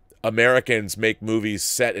when Americans make movies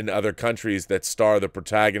set in other countries that star the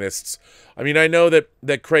protagonists. I mean, I know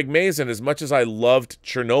that Craig Mazin, as much as I loved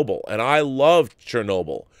Chernobyl, and I loved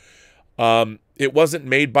Chernobyl, it wasn't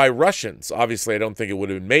made by Russians. Obviously, I don't think it would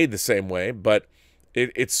have been made the same way, but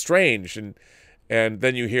it's strange, and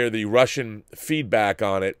then you hear the Russian feedback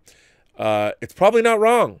on it. It's probably not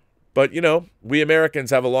wrong, but, you know, we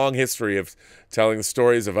Americans have a long history of telling the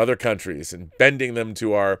stories of other countries and bending them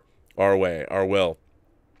to our way, our will.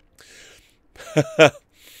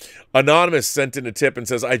 Anonymous sent in a tip and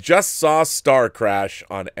says, I just saw Star Crash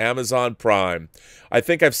on Amazon Prime. I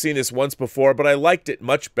think I've seen this once before, but I liked it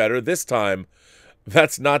much better this time.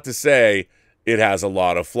 That's not to say it has a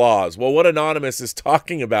lot of flaws. Well, what Anonymous is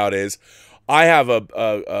talking about is I have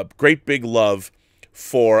a great big love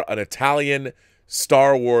for an Italian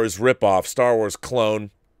Star Wars ripoff, Star Wars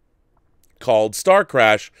clone called Star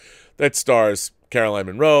Crash that stars Caroline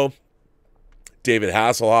Munro, David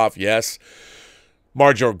Hasselhoff, yes,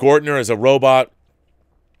 Marjorie Gortner as a robot,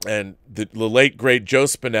 and the late, great Joe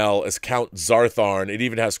Spinell as Count Zartharn. It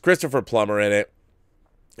even has Christopher Plummer in it.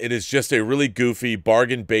 It is just a really goofy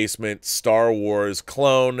bargain basement Star Wars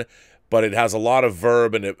clone, but it has a lot of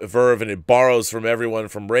verve, and it borrows from everyone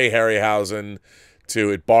from Ray Harryhausen to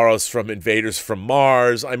it borrows from Invaders from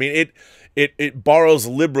Mars. I mean, it borrows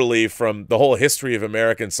liberally from the whole history of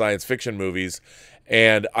American science fiction movies,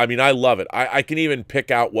 And I mean, I love it. I can even pick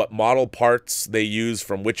out what model parts they use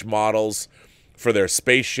from which models for their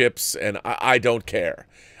spaceships, and I don't care.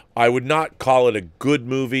 I would not call it a good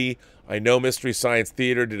movie. I know Mystery Science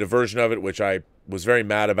Theater did a version of it, which I was very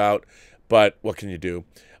mad about, but what can you do?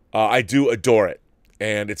 I do adore it,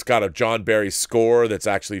 and it's got a John Barry score that's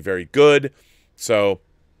actually very good. So,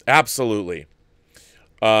 absolutely.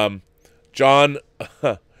 John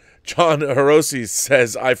Hiroshi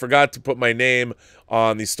says, I forgot to put my name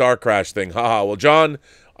on the Star Crash thing. Haha. Well, John,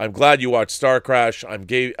 I'm glad you watched Star Crash. I'm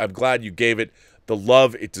glad you gave it the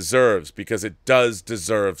love it deserves, because it does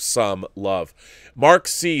deserve some love. Mark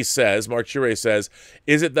Chure says,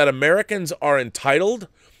 is it that Americans are entitled,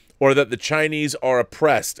 or that the Chinese are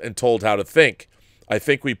oppressed and told how to think? I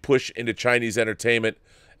think we push into Chinese entertainment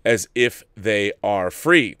as if they are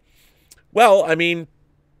free. Well, I mean,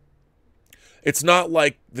 it's not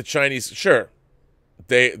like the Chinese. Sure,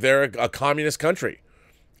 they're a communist country.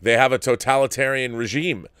 They have a totalitarian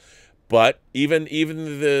regime, but even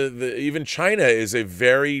China is a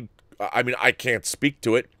very. I mean, I can't speak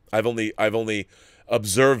to it. I've only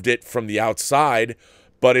observed it from the outside,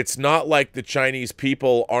 but it's not like the Chinese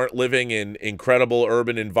people aren't living in incredible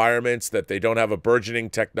urban environments, that they don't have a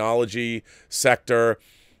burgeoning technology sector.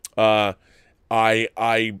 I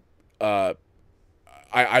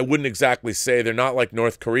wouldn't exactly say they're not like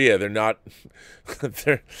North Korea. They're not,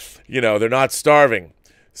 they're not starving.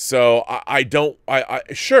 So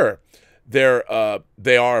sure,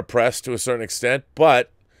 they are oppressed to a certain extent,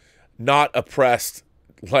 but not oppressed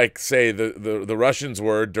like, say, the Russians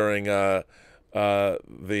were during the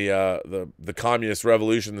communist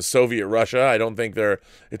revolution, the Soviet Russia. I don't think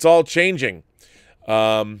it's all changing.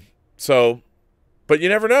 But you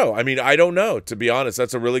never know. I mean, I don't know, to be honest.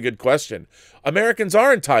 That's a really good question. Americans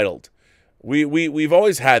are entitled. We've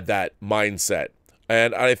always had that mindset.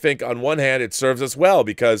 And I think on one hand, it serves us well,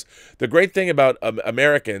 because the great thing about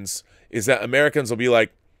Americans is that Americans will be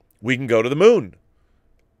like, we can go to the moon.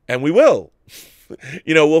 And we will.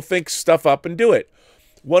 We'll think stuff up and do it.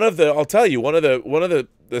 I'll tell you, one of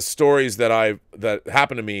the stories that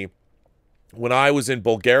happened to me when I was in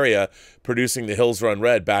Bulgaria producing The Hills Run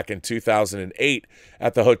Red back in 2008,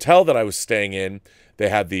 at the hotel that I was staying in, they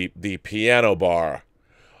had the piano bar,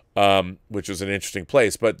 which was an interesting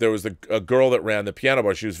place. But there was a girl that ran the piano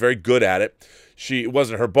bar. She was very good at it. It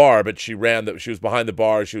wasn't her bar, but she was behind the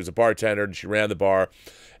bar. She was a bartender, and she ran the bar.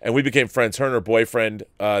 And we became friends. Her and her boyfriend,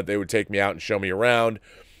 they would take me out and show me around.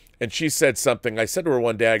 And she said something. I said to her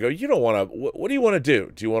one day, I go, you don't want to, what do you want to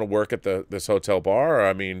do? Do you want to work at this hotel bar? Or,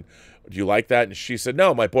 I mean, do you like that? And she said,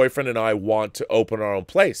 no, my boyfriend and I want to open our own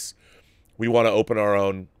place. We want to open our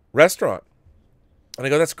own restaurant. And I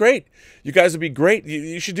go, that's great. You guys would be great.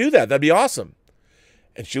 You should do that. That'd be awesome.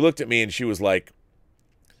 And she looked at me and she was like,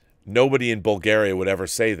 nobody in Bulgaria would ever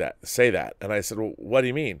say that. And I said, well, what do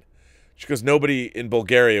you mean? She goes, nobody in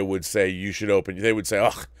Bulgaria would say you should open. They would say,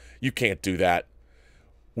 oh, you can't do that.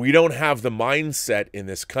 We don't have the mindset in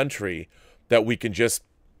this country that we can just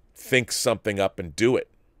think something up and do it.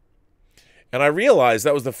 And I realized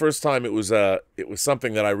that was the first time it was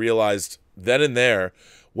something that I realized then and there,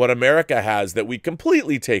 what America has that we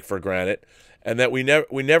completely take for granted and that we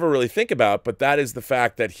never really think about. But that is the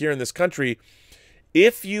fact that here in this country,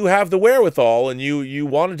 if you have the wherewithal and you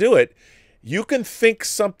want to do it, you can think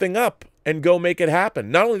something up and go make it happen.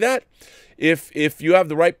 Not only that, if you have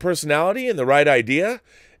the right personality and the right idea,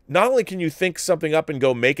 not only can you think something up and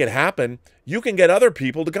go make it happen, you can get other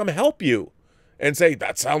people to come help you and say,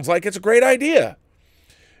 that sounds like it's a great idea.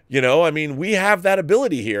 I mean, we have that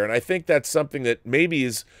ability here. And I think that's something that maybe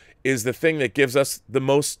is the thing that gives us the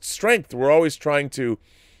most strength. We're always trying to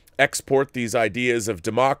export these ideas of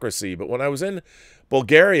democracy. But when I was in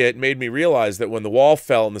Bulgaria, it made me realize that when the wall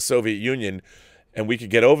fell in the Soviet Union and we could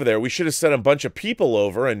get over there, we should have sent a bunch of people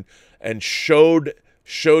over and showed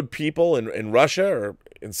people in Russia or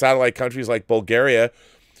in satellite countries like Bulgaria,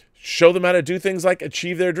 show them how to do things like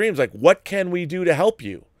achieve their dreams. Like, what can we do to help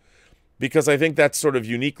you? Because I think that's sort of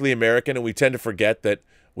uniquely American, and we tend to forget that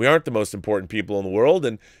we aren't the most important people in the world,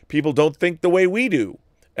 and people don't think the way we do.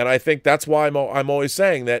 And I think that's why I'm always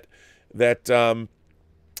saying that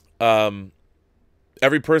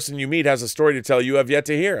every person you meet has a story to tell you have yet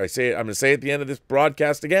to hear. I'm going to say it at the end of this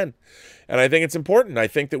broadcast again. And I think it's important. I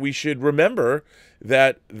think that we should remember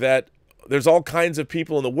that there's all kinds of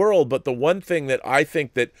people in the world, but the one thing that I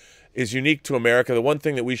think that is unique to America, the one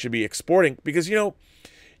thing that we should be exporting, because, you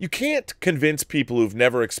can't convince people who've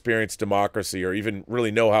never experienced democracy or even really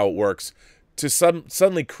know how it works to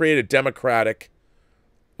suddenly create a democratic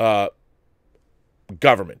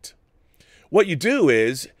government. What you do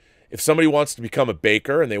is, if somebody wants to become a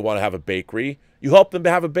baker and they want to have a bakery, You help them to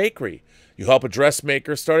have a bakery. You help a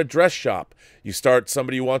dressmaker start a dress shop. You start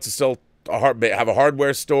somebody who wants to sell have a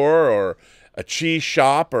hardware store or a cheese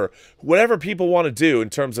shop or whatever people want to do in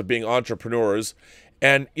terms of being entrepreneurs.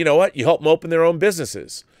 And you know what? You help them open their own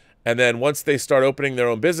businesses. And then once they start opening their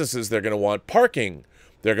own businesses, they're going to want parking.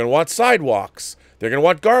 They're going to want sidewalks. They're going to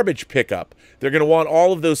want garbage pickup. They're going to want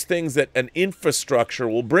all of those things that an infrastructure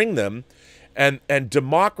will bring them. And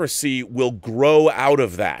democracy will grow out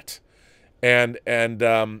of that. And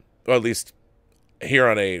or at least here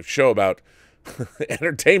on a show about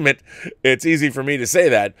entertainment, it's easy for me to say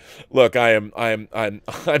that. Look, I'm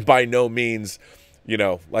by no means, you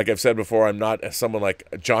know, like I've said before, I'm not someone like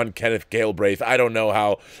John Kenneth Galbraith. I don't know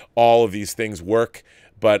how all of these things work,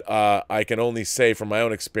 but I can only say from my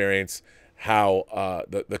own experience how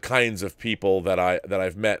the kinds of people that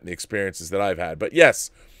I've met and the experiences that I've had. But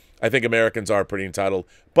yes, I think Americans are pretty entitled.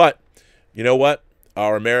 But you know what?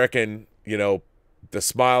 Our American, you know, the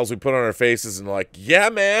smiles we put on our faces and like, yeah,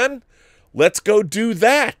 man, let's go do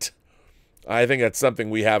that. I think that's something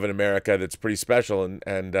we have in America that's pretty special.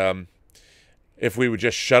 And if we would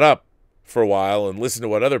just shut up for a while and listen to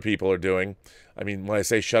what other people are doing. I mean, when I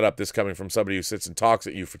say shut up, this coming from somebody who sits and talks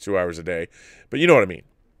at you for 2 hours a day. But you know what I mean.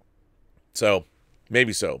 So,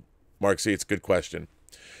 maybe so. Mark C., it's a good question.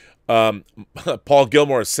 Paul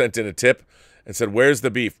Gilmore sent in a tip and said, where's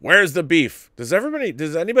the beef? Where's the beef? Does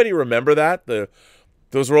anybody remember that?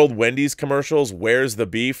 Those were old Wendy's commercials. Where's the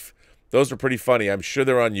beef? Those are pretty funny. I'm sure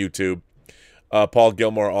they're on YouTube. Paul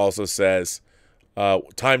Gilmore also says,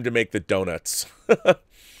 time to make the donuts.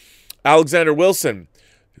 Alexander Wilson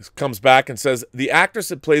comes back and says, the actress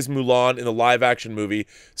that plays Mulan in the live-action movie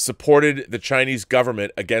supported the Chinese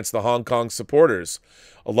government against the Hong Kong supporters.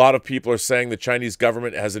 A lot of people are saying the Chinese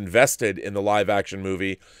government has invested in the live-action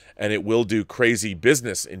movie and it will do crazy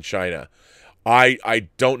business in China. I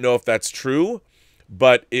don't know if that's true,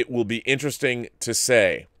 but it will be interesting to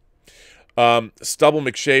say. Stubble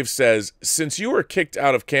McShave says, since you were kicked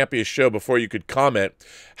out of Campia's show before you could comment,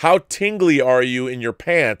 how tingly are you in your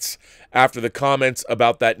pants after the comments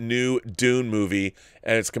about that new Dune movie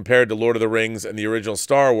and it's compared to Lord of the Rings and the original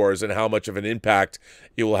Star Wars and how much of an impact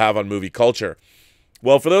it will have on movie culture?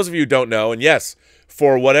 Well, for those of you who don't know, and yes,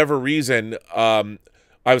 for whatever reason, I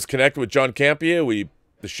was connected with John Campia.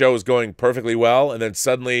 The show was going perfectly well, and then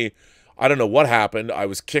suddenly, I don't know what happened. I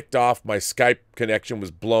was kicked off. My Skype connection was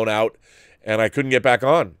blown out, and I couldn't get back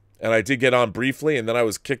on. And I did get on briefly, and then I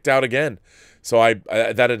was kicked out again. So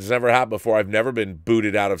that has never happened before. I've never been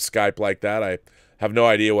booted out of Skype like that. I have no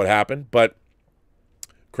idea what happened, but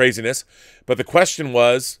craziness. But the question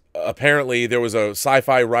was, apparently there was a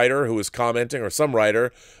sci-fi writer who was commenting, or some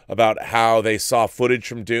writer, about how they saw footage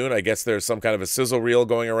from Dune. I guess there's some kind of a sizzle reel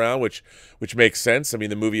going around, which makes sense. I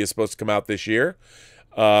mean, the movie is supposed to come out this year.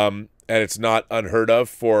 And it's not unheard of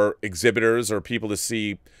for exhibitors or people to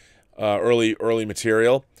see early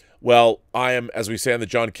material. Well, I am, as we say on the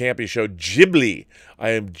John Campia Show, Ghibli.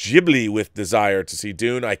 I am Ghibli with desire to see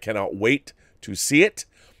Dune. I cannot wait to see it.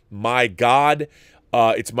 My God,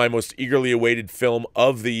 it's my most eagerly awaited film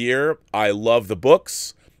of the year. I love the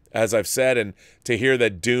books, as I've said, and to hear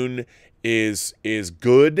that Dune is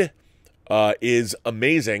good is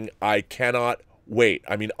amazing. I cannot wait.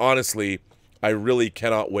 I mean, honestly, I really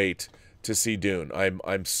cannot wait to see Dune.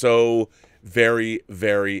 I'm so very,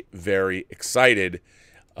 very, very excited.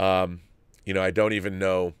 You know, I don't even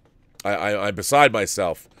know. I'm beside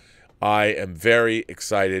myself. I am very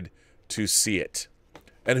excited to see it.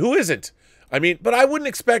 And who isn't? I mean, but I wouldn't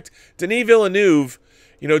expect Denis Villeneuve,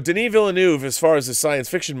 you know, Denis Villeneuve, as far as the science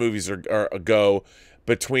fiction movies go,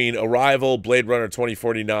 between Arrival, Blade Runner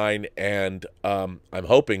 2049, and I'm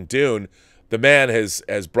hoping Dune, the man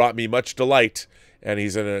has brought me much delight, and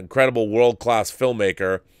he's an incredible world-class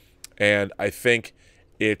filmmaker, and I think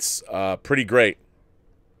it's pretty great.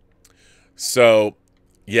 So,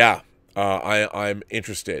 yeah, I'm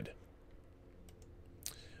interested.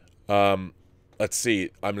 Let's see.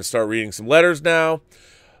 I'm going to start reading some letters now.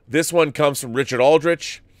 This one comes from Richard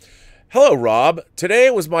Aldrich. Hello, Rob. Today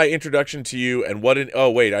was my introduction to you and what an... Oh,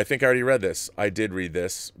 wait. I think I already read this. I did read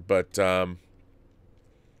this, but... oh,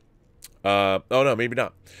 no, maybe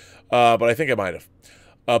not. But I think I might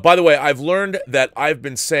have. By the way, I've learned that I've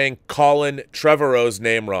been saying Colin Trevorrow's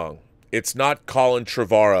name wrong. It's not Colin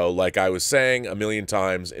Trevorrow, like I was saying a million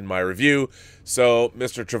times in my review. So,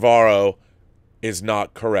 Mr. Trevorrow is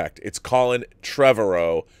not correct. It's Colin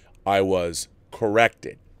Trevorrow. I was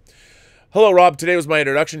corrected. Hello, Rob. Today was my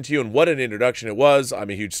introduction to you, and what an introduction it was. I'm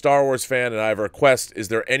a huge Star Wars fan, and I have a request. Is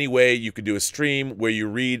there any way you could do a stream where you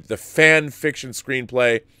read the fan fiction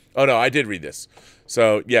screenplay? Oh, no, I did read this.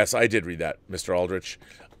 So, yes, I did read that, Mr. Aldrich.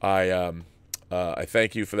 I I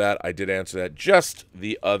thank you for that. I did answer that just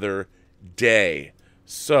the other day.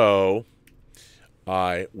 So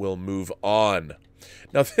I will move on.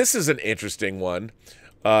 Now, this is an interesting one.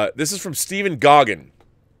 This is from Stephen Goggin.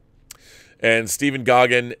 And Stephen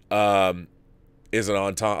Goggin is a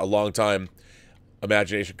long-time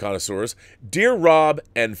Imagination Connoisseurs. Dear Rob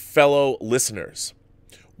and fellow listeners,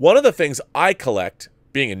 one of the things I collect,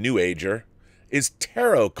 being a new ager, is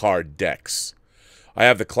tarot card decks. I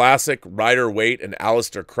have the classic Rider-Waite and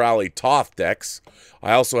Aleister Crowley Thoth decks.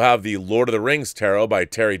 I also have the Lord of the Rings Tarot by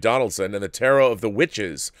Terry Donaldson and the Tarot of the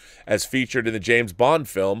Witches, as featured in the James Bond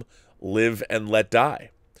film Live and Let Die.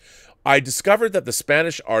 I discovered that the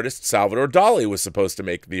Spanish artist Salvador Dali was supposed to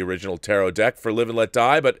make the original tarot deck for Live and Let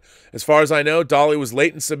Die, but as far as I know, Dali was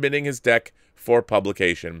late in submitting his deck for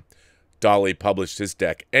publication. Dali published his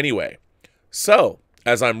deck anyway. So,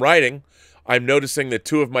 as I'm writing, I'm noticing that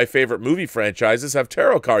two of my favorite movie franchises have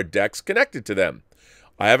tarot card decks connected to them.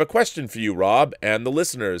 I have a question for you, Rob, and the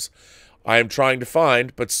listeners. I am trying to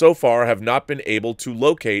find, but so far have not been able to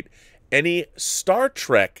locate any Star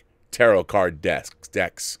Trek tarot card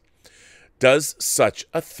decks. Does such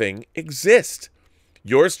a thing exist?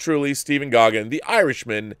 Yours truly, Stephen Goggin, the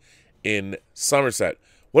Irishman in Somerset.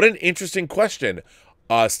 What an interesting question.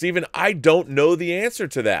 Stephen, I don't know the answer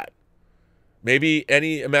to that. Maybe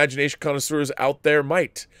any Imagination Connoisseurs out there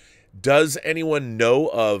might. Does anyone know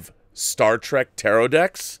of Star Trek tarot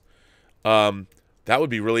decks? That would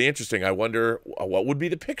be really interesting. I wonder what would be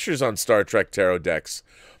the pictures on Star Trek tarot decks.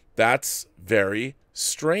 That's very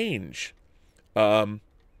strange.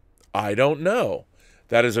 I don't know.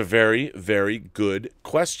 That is a very, very good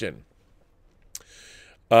question.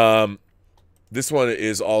 This one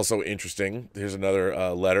is also interesting. Here's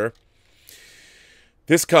another letter.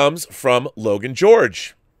 This comes from Logan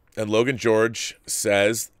George. And Logan George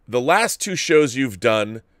says, the last two shows you've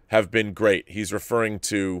done have been great. He's referring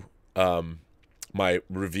to my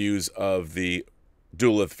reviews of the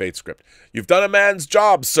Duel of the Fate script. You've done a man's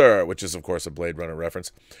job, sir, which is, of course, a Blade Runner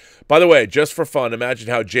reference. By the way, just for fun, imagine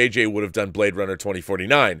how JJ would have done Blade Runner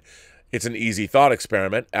 2049. It's an easy thought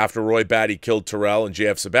experiment. After Roy Batty killed Tyrell and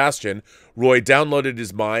J.F. Sebastian, Roy downloaded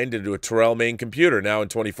his mind into a Tyrell main computer. Now in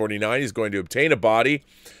 2049, he's going to obtain a body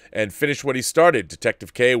and finish what he started.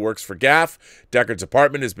 Detective K works for Gaff. Deckard's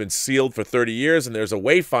apartment has been sealed for 30 years, and there's a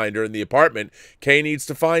wayfinder in the apartment. K needs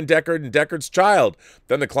to find Deckard and Deckard's child.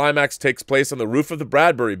 Then the climax takes place on the roof of the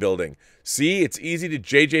Bradbury building. See, it's easy to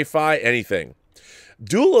JJ-fy anything.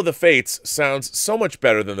 Duel of the Fates sounds so much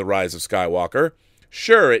better than The Rise of Skywalker.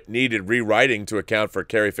 Sure, it needed rewriting to account for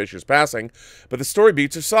Carrie Fisher's passing, but the story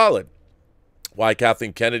beats are solid. Why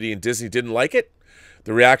Kathleen Kennedy and Disney didn't like it?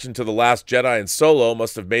 The reaction to The Last Jedi and Solo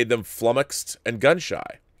must have made them flummoxed and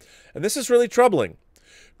gun-shy. And this is really troubling.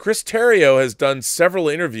 Chris Terrio has done several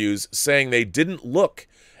interviews saying they didn't look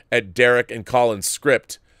at Derek and Colin's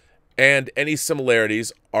script, and any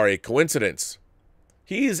similarities are a coincidence.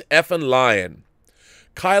 He's effing lying.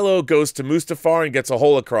 Kylo goes to Mustafar and gets a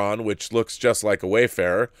holocron, which looks just like a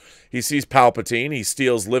Wayfarer. He sees Palpatine. He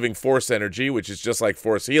steals living Force energy, which is just like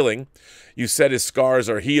Force healing. You said his scars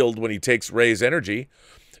are healed when he takes Rey's energy.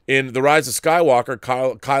 In The Rise of Skywalker,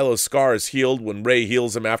 Kylo's scar is healed when Rey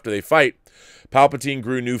heals him after they fight. Palpatine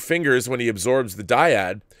grew new fingers when he absorbs the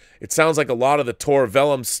dyad. It sounds like a lot of the Tor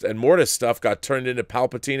Vellum and Mortis stuff got turned into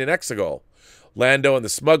Palpatine and Exegol. Lando and the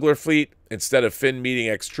smuggler fleet. Instead of Finn meeting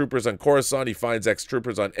ex-troopers on Coruscant, he finds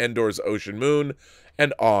ex-troopers on Endor's ocean moon,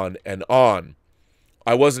 and on and on.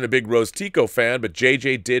 I wasn't a big Rose Tico fan, but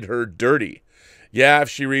JJ did her dirty. Yeah, if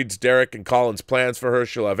she reads Derek and Colin's plans for her,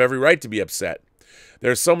 she'll have every right to be upset.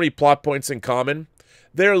 There are so many plot points in common.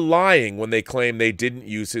 They're lying when they claim they didn't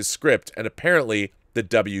use his script, and apparently the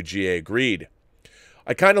WGA agreed.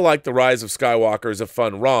 I kind of like The Rise of Skywalker as a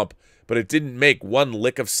fun romp, but it didn't make one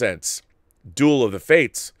lick of sense. Duel of the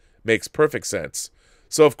Fates makes perfect sense.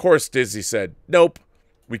 So, of course, Disney said, nope,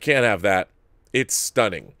 we can't have that. It's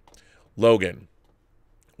stunning. Logan.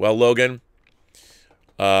 Well, Logan,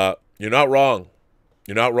 you're not wrong.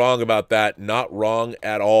 You're not wrong about that. Not wrong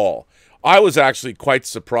at all. I was actually quite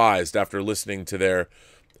surprised after listening to their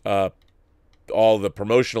all the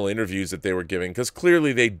promotional interviews that they were giving, because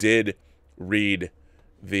clearly they did read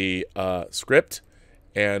the script,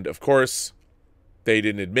 and of course they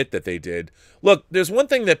didn't admit that they did. Look, there's one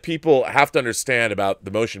thing that people have to understand about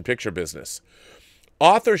the motion picture business.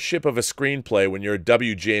 Authorship of a screenplay when you're a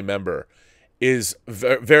WGA member is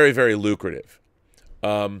very, very lucrative.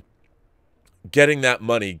 Getting that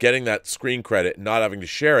money, getting that screen credit, not having to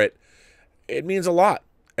share it, it means a lot.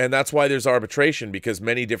 And that's why there's arbitration, because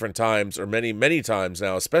many different times, or many times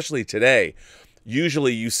now, especially today,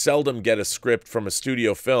 usually you seldom get a script from a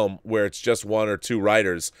studio film where it's just one or two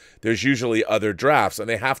writers. There's usually other drafts, and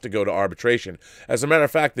they have to go to arbitration. As a matter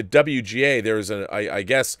of fact, the WGA, I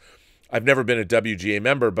guess, I've never been a WGA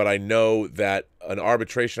member, but I know that an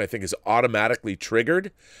arbitration, I think, is automatically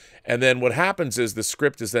triggered. And then what happens is the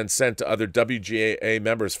script is then sent to other WGA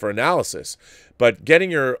members for analysis. But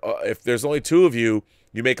getting if there's only two of you,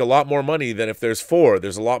 you make a lot more money than if there's four.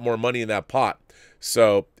 There's a lot more money in that pot.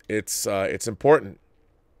 So it's important.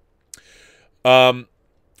 Brian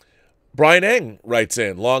Eng writes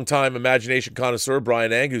in, longtime Imagination Connoisseur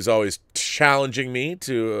Brian Eng, who's always challenging me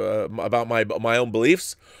about my own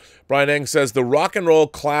beliefs. Brian Eng says, the rock and roll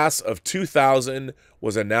class of 2000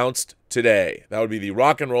 was announced today. That would be the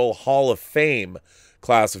Rock and Roll Hall of Fame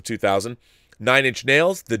class of 2000. 9 Inch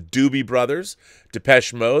Nails, the Doobie Brothers,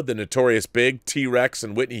 Depeche Mode, the Notorious Big, T-Rex,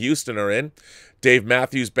 and Whitney Houston are in. Dave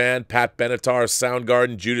Matthews Band, Pat Benatar,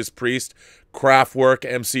 Soundgarden, Judas Priest, Kraftwerk,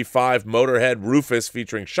 MC5, Motorhead, Rufus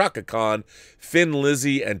featuring Chaka Khan, Thin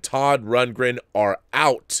Lizzy, and Todd Rundgren are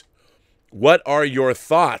out. What are your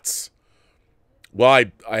thoughts? Well,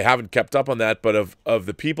 I haven't kept up on that, but of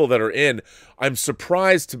the people that are in, I'm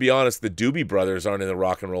surprised, to be honest, the Doobie Brothers aren't in the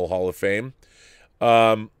Rock and Roll Hall of Fame.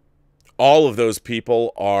 All of those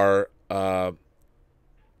people are, I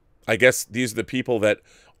guess these are the people that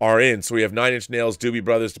are in. So we have 9 Inch Nails, Doobie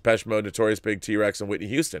Brothers, Depeche Mode, Notorious Big, T-Rex, and Whitney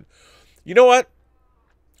Houston. You know what?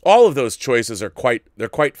 All of those choices are quite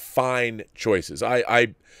fine choices.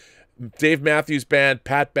 Dave Matthews Band,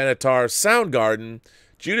 Pat Benatar, Soundgarden,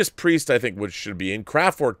 Judas Priest, I think should be in.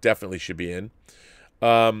 Kraftwerk definitely should be in.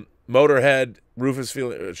 Motorhead,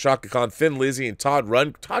 Rufus, Chaka Khan, Thin Lizzy, and Todd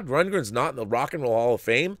Rundgren's not in the Rock and Roll Hall of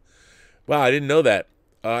Fame. Wow, I didn't know that.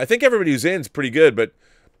 I think everybody who's in is pretty good, but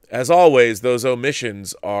as always, those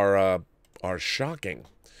omissions are shocking.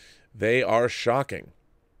 They are shocking.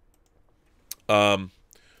 So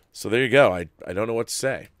there you go. I don't know what to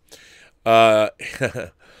say.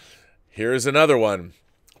 Here's another one.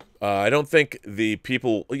 I don't think the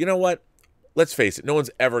people... You know what? Let's face it. No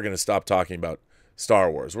one's ever going to stop talking about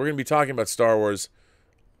Star Wars. We're going to be talking about Star Wars,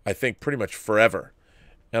 I think, pretty much forever.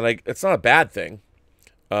 And it's not a bad thing.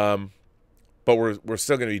 But we're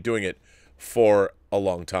still going to be doing it for a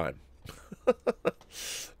long time.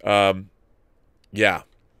 Yeah.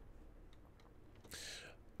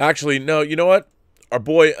 Actually, no, you know what? Our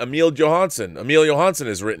boy Emil Johansson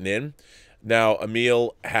has written in. Now,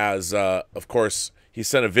 Emil has, of course, he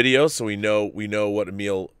sent a video, so we know what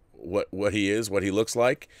Emil, what he is, what he looks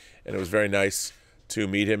like, and it was very nice to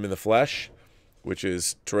meet him in the flesh, which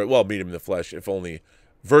is well, meet him in the flesh, if only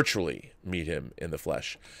virtually meet him in the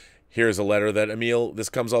flesh. Here's a letter that Emil, this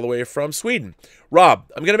comes all the way from Sweden. Rob,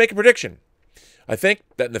 I'm going to make a prediction. I think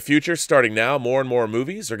that in the future, starting now, more and more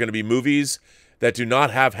movies are going to be movies that do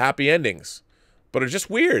not have happy endings, but are just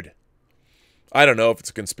weird. I don't know if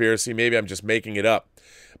it's a conspiracy. Maybe I'm just making it up.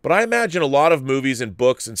 But I imagine a lot of movies and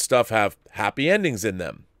books and stuff have happy endings in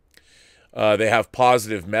them. They have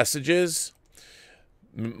positive messages,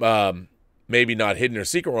 maybe not hidden or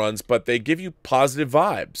secret ones, but they give you positive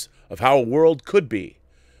vibes of how a world could be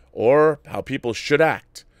or how people should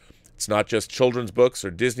act. It's not just children's books or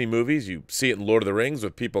Disney movies. You see it in Lord of the Rings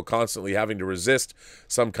with people constantly having to resist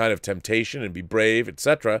some kind of temptation and be brave,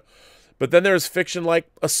 etc. But then there's fiction like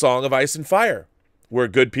A Song of Ice and Fire, where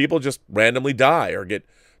good people just randomly die or get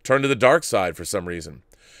turned to the dark side for some reason.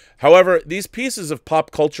 However, these pieces of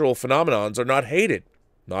pop cultural phenomenons are not hated.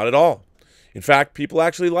 Not at all. In fact, people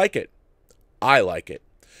actually like it. I like it.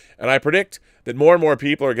 And I predict that more and more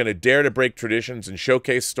people are going to dare to break traditions and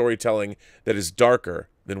showcase storytelling that is darker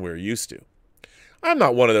than we're used to. I'm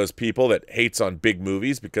not one of those people that hates on big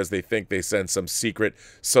movies because they think they send some secret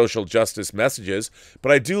social justice messages,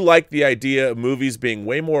 but I do like the idea of movies being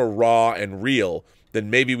way more raw and real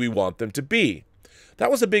than maybe we want them to be.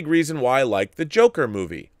 That was a big reason why I liked the Joker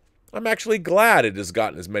movie. I'm actually glad it has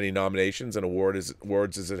gotten as many nominations and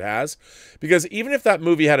awards as it has, because even if that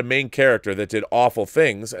movie had a main character that did awful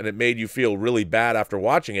things and it made you feel really bad after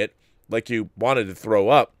watching it, like you wanted to throw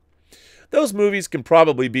up, those movies can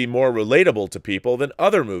probably be more relatable to people than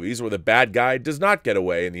other movies where the bad guy does not get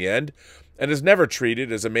away in the end and is never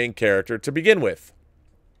treated as a main character to begin with.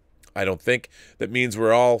 I don't think that means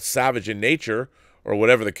we're all savage in nature or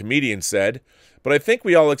whatever the comedian said, but I think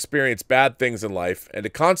we all experience bad things in life, and to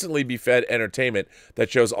constantly be fed entertainment that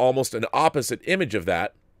shows almost an opposite image of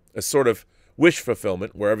that, a sort of wish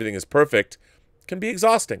fulfillment where everything is perfect, can be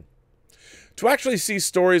exhausting. To actually see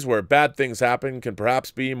stories where bad things happen can perhaps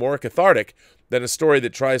be more cathartic than a story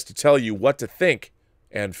that tries to tell you what to think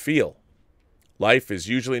and feel. Life is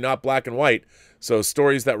usually not black and white, So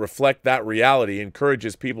stories that reflect that reality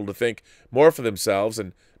encourages people to think more for themselves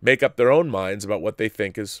and make up their own minds about what they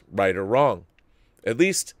think is right or wrong. At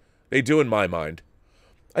least they do in my mind.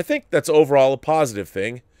 I think that's overall a positive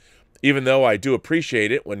thing, even though I do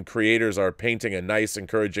appreciate it when creators are painting a nice,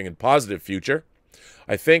 encouraging, and positive future.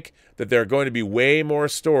 I think that there are going to be way more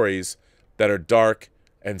stories that are dark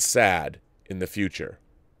and sad in the future.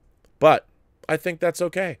 But I think that's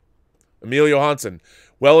okay. Emil Johansson.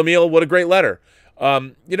 Well, Emil, what a great letter.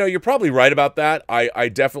 You're probably right about that. I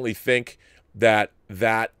definitely think that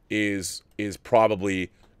is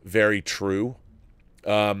probably very true.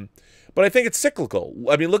 But I think it's cyclical.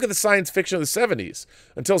 I mean, look at the science fiction of the 70s.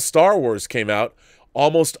 Until Star Wars came out,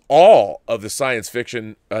 almost all of the science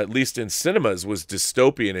fiction, at least in cinemas, was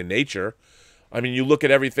dystopian in nature. I mean, you look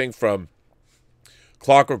at everything from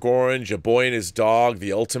Clockwork Orange, A Boy and His Dog,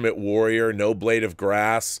 The Ultimate Warrior, No Blade of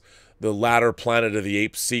Grass, the latter Planet of the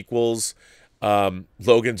Apes sequels,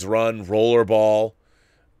 Logan's Run, Rollerball.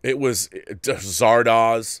 It was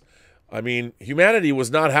Zardoz. I mean, humanity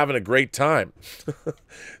was not having a great time.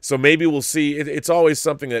 So maybe we'll see. It's always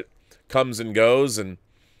something that comes and goes, and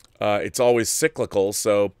it's always cyclical.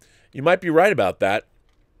 So you might be right about that.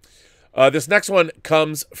 This next one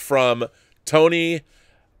comes from Tony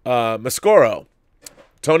Mascoro.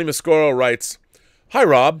 Tony Mascoro writes, "Hi,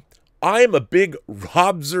 Rob. I am a big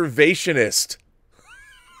Robservationist."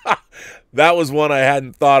 That was one I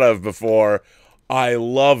hadn't thought of before. I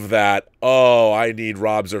love that. Oh, I need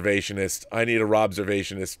Robservationist. I need a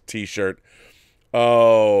Robservationist t-shirt.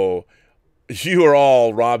 Oh, you are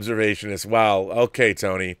all Robservationists. Wow. Okay,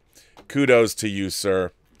 Tony. Kudos to you,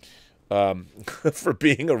 sir, for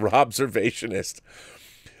being a Robservationist.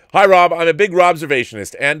 Hi, Rob. I'm a big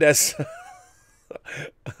Robservationist. And as...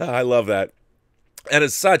 I love that. And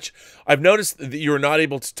as such, I've noticed that you are not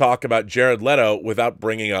able to talk about Jared Leto without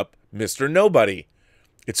bringing up Mr. Nobody.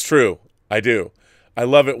 It's true. I do. I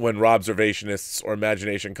love it when Robservationists or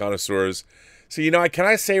Imagination Connoisseurs... So, can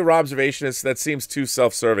I say Robservationists? That seems too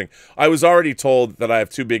self-serving. I was already told that I have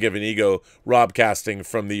too big of an ego Robcasting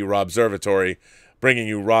from the Robservatory, bringing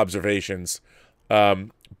you Robservations. But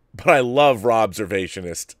I love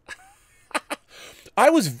Robservationist. I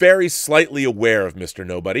was very slightly aware of Mr.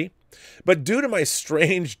 Nobody, but due to my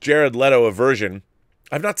strange Jared Leto aversion,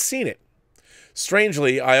 I've not seen it.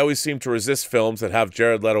 Strangely, I always seem to resist films that have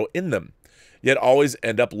Jared Leto in them, yet always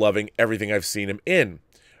end up loving everything I've seen him in.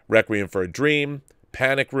 Requiem for a Dream,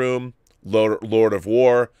 Panic Room, Lord of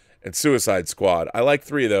War, and Suicide Squad. I like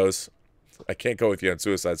 3 of those. I can't go with you on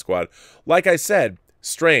Suicide Squad. Like I said,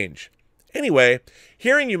 strange. Anyway,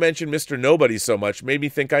 hearing you mention Mr. Nobody so much made me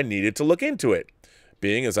think I needed to look into it.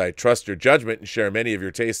 Being as I trust your judgment and share many of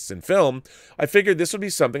your tastes in film, I figured this would be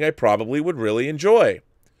something I probably would really enjoy.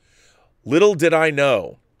 Little did I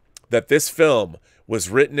know that this film was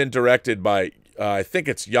written and directed by, I think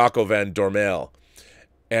it's Jaco van Dormael.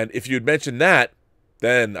 And if you'd mentioned that,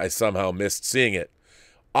 then I somehow missed seeing it.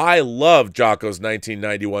 I love Jaco's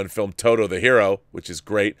 1991 film Toto the Hero, which is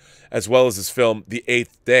great, as well as his film The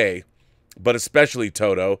Eighth Day, but especially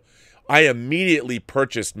Toto. I immediately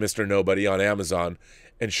purchased Mr. Nobody on Amazon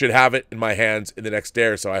and should have it in my hands in the next day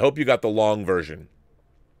or so. I hope you got the long version.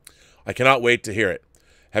 I cannot wait to hear it.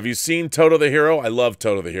 Have you seen Toto the Hero? I love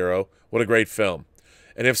Toto the Hero. What a great film.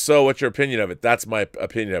 And if so, what's your opinion of it? That's my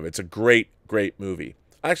opinion of it. It's a great, great movie.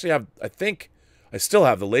 I think I still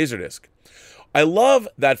have the Laserdisc. I love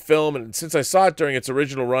that film, and since I saw it during its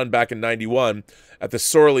original run back in '91 at the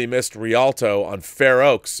sorely missed Rialto on Fair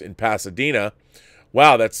Oaks in Pasadena,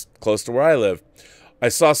 wow, that's close to where I live. I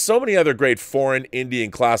saw so many other great foreign, indie,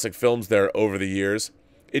 and classic films there over the years.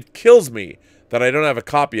 It kills me that I don't have a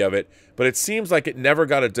copy of it, but it seems like it never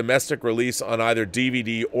got a domestic release on either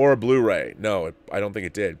DVD or Blu-ray. No, I don't think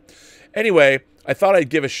it did. Anyway, I thought I'd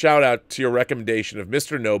give a shout out to your recommendation of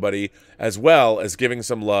Mr. Nobody, as well as giving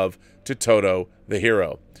some love to Toto the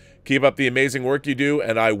Hero. Keep up the amazing work you do,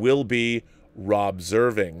 and I will be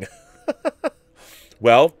Robserving.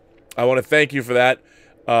 Well, I want to thank you for that.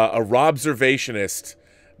 A Robservationist.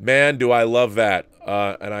 Man, do I love that.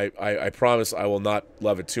 And I promise I will not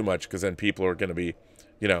love it too much, because then people are going to be,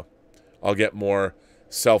 I'll get more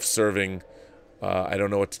self-serving. I don't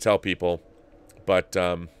know what to tell people, but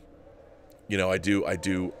I do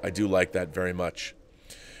like that very much.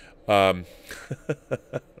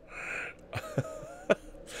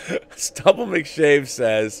 Stubble McShave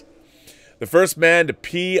says, the first man to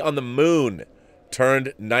pee on the moon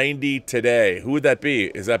turned 90 today. Who would that be?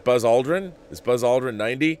 Is that Buzz Aldrin? Is Buzz Aldrin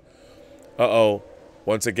 90? Uh-oh.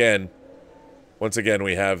 Once again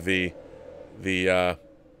we have the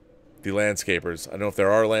landscapers. I don't know if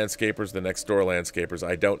there are landscapers, the next door landscapers.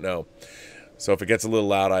 I don't know. So if it gets a little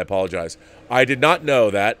loud, I apologize. I did not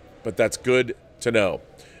know that, but that's good to know.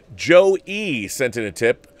 Joe E. sent in a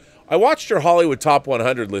tip. I watched your Hollywood Top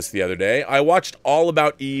 100 list the other day. I watched All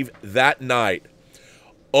About Eve that night.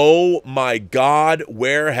 Oh my God,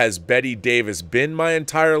 where has Bette Davis been my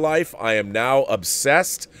entire life? I am now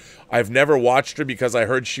obsessed. I've never watched her because I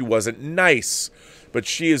heard she wasn't nice, but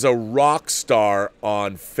she is a rock star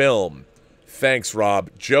on film. Thanks,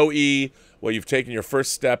 Rob. Joe E., well, you've taken your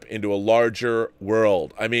first step into a larger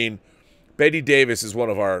world. I mean, Bette Davis is she's one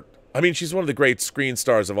of the great screen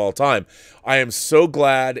stars of all time. I am so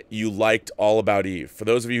glad you liked All About Eve. For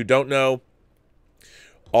those of you who don't know,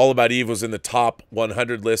 All About Eve was in the top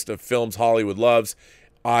 100 list of films Hollywood loves.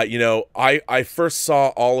 I first saw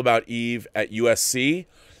All About Eve at USC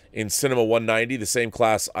in Cinema 190, the same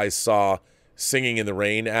class I saw Singing in the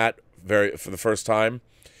Rain at for the first time.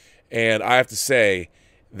 And I have to say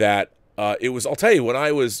that it was, I'll tell you,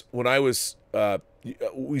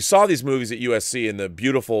 we saw these movies at USC in the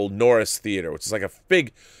beautiful Norris Theater, which is like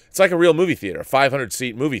it's like a real movie theater, a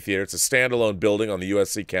 500-seat movie theater. It's a standalone building on the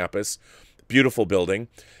USC campus, beautiful building.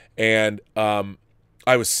 And I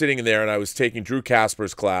was sitting in there and I was taking Drew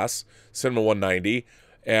Casper's class, Cinema 190,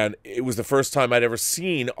 and it was the first time I'd ever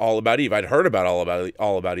seen All About Eve. I'd heard about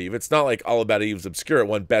All About Eve. It's not like All About Eve's obscure. It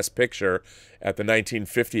won Best Picture at the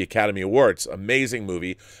 1950 Academy Awards. Amazing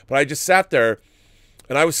movie. But I just sat there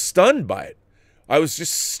and I was stunned by it. I was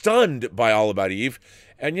just stunned by All About Eve.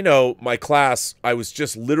 And, my class, I was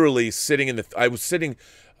just literally sitting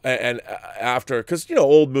and after, because,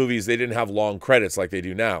 old movies, they didn't have long credits like they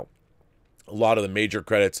do now. A lot of the major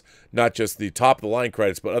credits, not just the top-of-the-line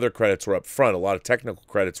credits, but other credits were up front. A lot of technical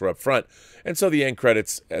credits were up front. And so the end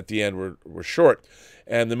credits at the end were short.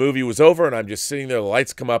 And the movie was over, and I'm just sitting there, the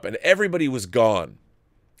lights come up, and everybody was gone.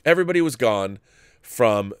 Everybody was gone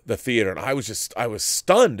from the theater. And I was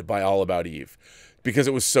stunned by All About Eve because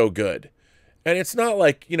it was so good. And it's not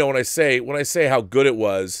like, when I say how good it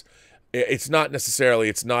was, it's not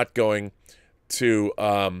going to,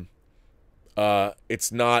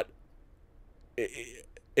 it's not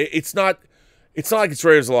like it's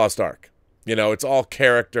Raiders of the Lost Ark. It's all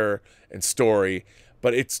character and story,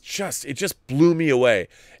 but it just blew me away.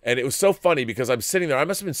 And it was so funny because I'm sitting there. I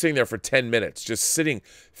must have been sitting there for 10 minutes, just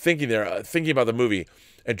thinking about the movie.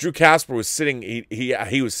 And Drew Casper was sitting,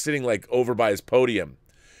 he was sitting like over by his podium,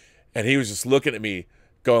 and he was just looking at me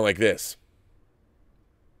going like this.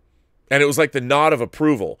 And it was like the nod of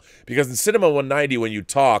approval, because in Cinema 190, when you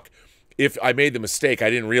talk, if I made the mistake, I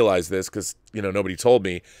didn't realize this because, nobody told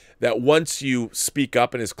me, that once you speak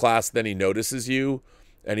up in his class, then he notices you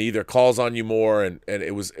and he either calls on you more. And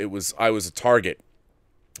I was a target,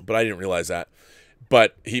 but I didn't realize that.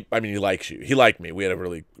 But he likes you. He liked me. We had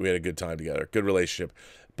a good time together, good relationship.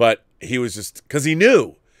 But he was just, because he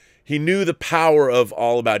knew the power of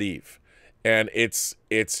All About Eve. And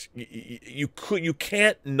you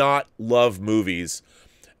can't not love movies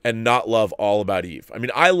and not love All About Eve.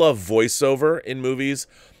 I love voiceover in movies,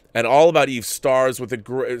 and All About Eve opens with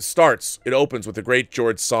the great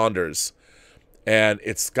George Saunders, and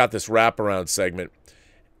it's got this wraparound segment,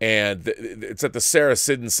 and it's at the Sarah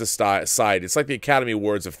Siddons side. It's like the Academy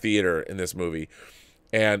Awards of theater in this movie,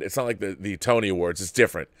 and it's not like the Tony Awards. It's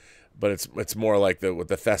different, but it's more like what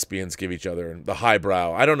the thespians give each other and the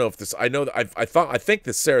highbrow. I don't know if this. I know that I think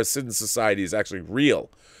the Sarah Siddons Society is actually real.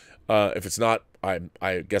 If it's not,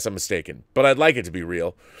 I guess I'm mistaken. But I'd like it to be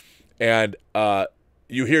real. And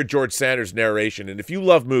you hear George Sanders' narration, and if you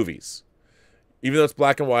love movies, even though it's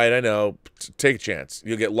black and white, I know, take a chance.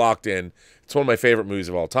 You'll get locked in. It's one of my favorite movies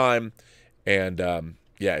of all time, and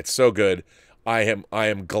yeah, it's so good. I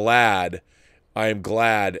am glad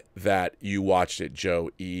that you watched it,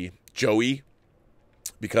 Joey,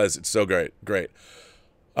 because it's so great.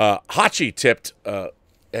 Hachi tipped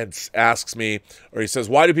and asks me, or he says,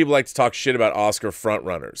 why do people like to talk shit about Oscar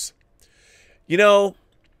frontrunners?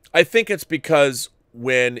 I think it's because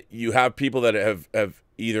when you have people that have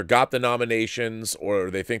either got the nominations or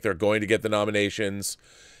they think they're going to get the nominations,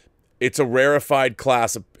 it's a rarefied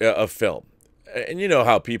class of film. And you know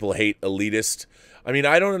how people hate elitist. I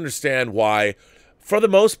don't understand why, for the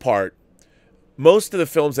most part, most of the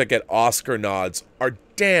films that get Oscar nods are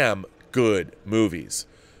damn good movies.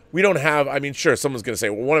 We don't have, sure, someone's going to say,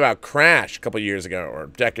 well, what about Crash a couple years ago or a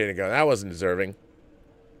decade ago? That wasn't deserving.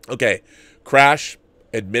 Okay, Crash,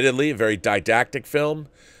 admittedly, a very didactic film.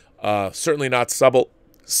 Certainly not subtle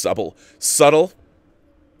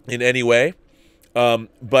in any way.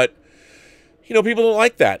 But, people don't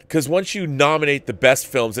like that. Because once you nominate the best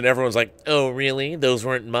films and everyone's like, oh, really? Those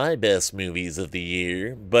weren't my best movies of the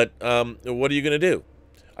year. But what are you going to do?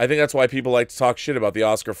 I think that's why people like to talk shit about the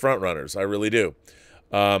Oscar frontrunners. I really do.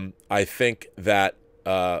 I think that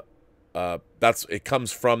it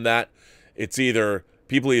comes from that. It's either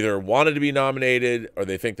people either wanted to be nominated or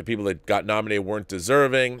they think the people that got nominated weren't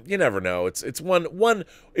deserving. You never know. It's one.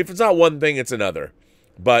 If it's not one thing, it's another.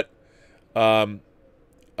 But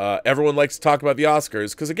everyone likes to talk about the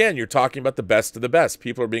Oscars because, again, you're talking about the best of the best.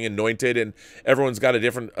 People are being anointed, and everyone's got a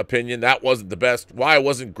different opinion. That wasn't the best. Why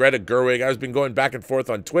wasn't Greta Gerwig? I've been going back and forth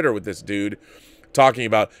on Twitter with this dude talking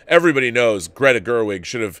about everybody knows Greta Gerwig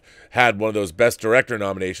should have had one of those Best Director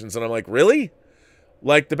nominations. And I'm like, really?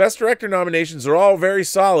 Like, the Best Director nominations are all very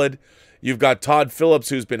solid. You've got Todd Phillips,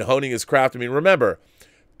 who's been honing his craft. I mean, remember,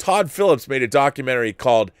 Todd Phillips made a documentary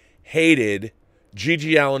called Hated,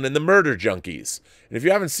 Gigi Allen and the Murder Junkies. And if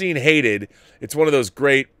you haven't seen Hated, it's one of those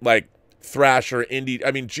great, like, thrasher indie.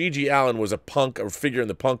 I mean, Gigi Allen was a figure in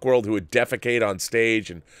the punk world who would defecate on stage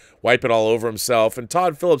and wipe it all over himself. And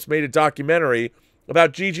Todd Phillips made a documentary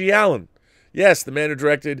about Gigi Allen. Yes, the man who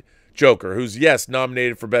directed Joker, who's, yes,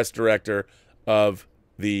 nominated for Best Director of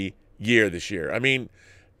the Year this year. I mean,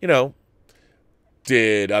 you know,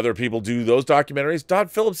 did other people do those documentaries?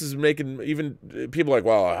 Todd Phillips is making, even people are like,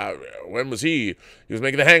 well, when was he? He was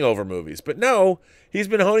making the Hangover movies. But no, he's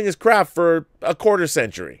been honing his craft for a quarter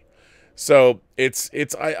century. So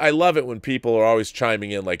I love it when people are always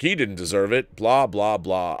chiming in like he didn't deserve it, blah, blah,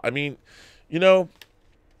 blah. I mean, you know,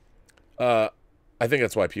 I think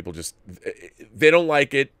that's why people just, they don't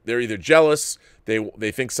like it. They're either jealous,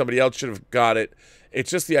 they think somebody else should have got it. It's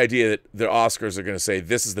just the idea that the Oscars are going to say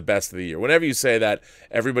this is the best of the year. Whenever you say that,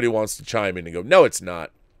 everybody wants to chime in and go, no, it's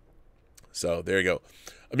not. So there you go.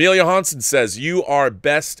 Amelia Hansen says, you are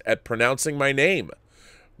best at pronouncing my name.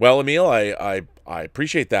 Well, Emil, I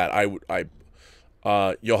appreciate that.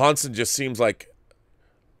 Johansson just seems like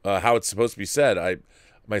how it's supposed to be said.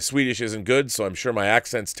 My Swedish isn't good, so I'm sure my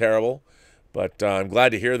accent's terrible. But I'm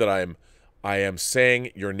glad to hear that I am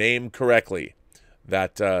saying your name correctly.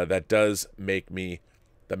 That does make me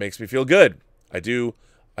feel good. I do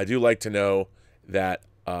like to know that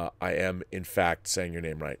I am in fact saying your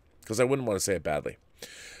name right, because I wouldn't want to say it badly.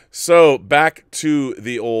 So back to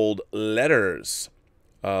the old letters.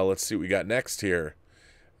 Let's see what we got next here.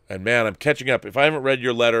 And man, I'm catching up. If I haven't read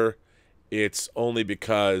your letter, it's only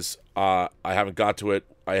because I haven't got to it.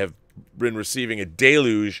 I have been receiving a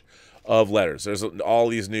deluge of letters. There's all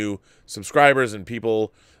these new subscribers and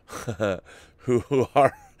people who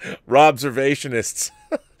are Robservationists.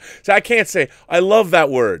 So I can't say, I love that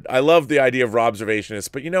word. I love the idea of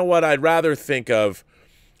Robservationists, but you know what? I'd rather think of,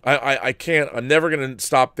 I'm never going to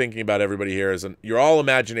stop thinking about everybody here as you're all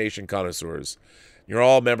imagination connoisseurs. You're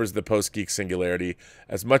all members of the Post-Geek Singularity.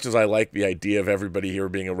 As much as I like the idea of everybody here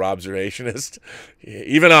being a Robservationist,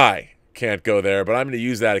 even I can't go there, but I'm going to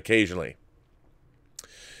use that occasionally.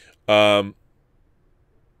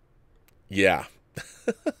 Yeah.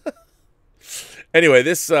 Anyway,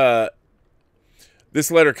 this letter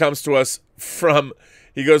comes to us from,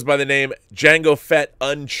 he goes by the name Django Fett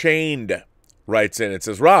Unchained, writes in. It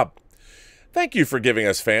says, Rob, thank you for giving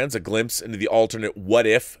us fans a glimpse into the alternate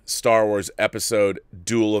what-if Star Wars episode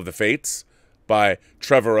Duel of the Fates by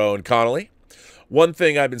Trevorrow and Connolly. One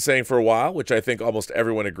thing I've been saying for a while, which I think almost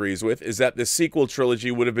everyone agrees with, is that the sequel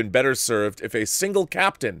trilogy would have been better served if a single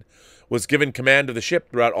captain was given command of the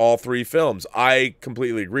ship throughout all three films. I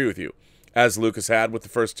completely agree with you, as Lucas had with the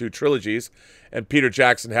first two trilogies and Peter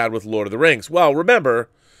Jackson had with Lord of the Rings. Well, remember,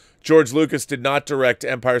 George Lucas did not direct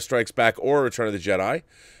Empire Strikes Back or Return of the Jedi.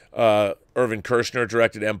 Irvin Kershner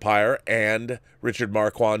directed Empire and Richard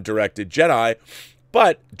Marquand directed Jedi.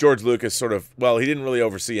 But George Lucas sort of, well, he didn't really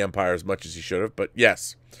oversee Empire as much as he should have, but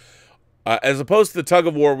yes. As opposed to the tug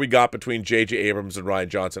of war we got between J.J. Abrams and Rian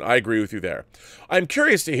Johnson, I agree with you there. I'm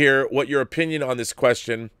curious to hear what your opinion on this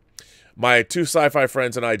question my two sci-fi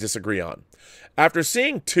friends and I disagree on. After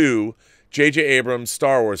seeing two J.J. Abrams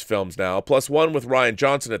Star Wars films now, plus one with Rian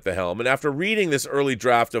Johnson at the helm, and after reading this early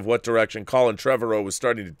draft of what direction Colin Trevorrow was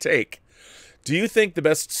starting to take, do you think the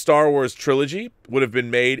best Star Wars trilogy would have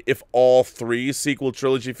been made if all three sequel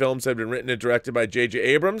trilogy films had been written and directed by J.J.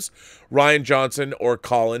 Abrams, Rian Johnson, or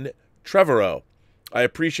Colin Trevorrow? I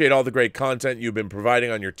appreciate all the great content you've been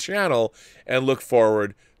providing on your channel and look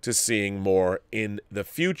forward to seeing more in the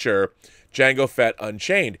future. Django Fett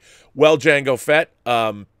Unchained. Well, Django Fett,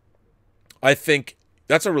 I think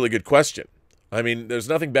that's a really good question. I mean, there's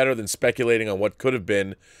nothing better than speculating on what could have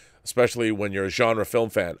been, especially when you're a genre film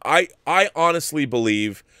fan. I honestly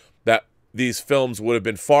believe that these films would have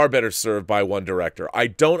been far better served by one director. I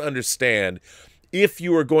don't understand, if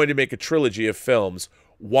you are going to make a trilogy of films,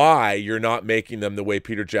 why you're not making them the way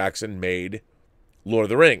Peter Jackson made Lord of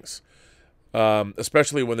the Rings.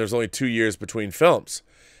 especially when there's only 2 years between films.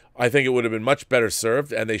 I think it would have been much better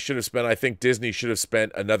served, and they should have spent, I think Disney should have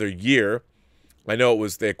spent another year. I know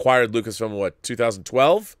they acquired Lucasfilm,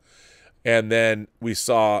 2012? And then we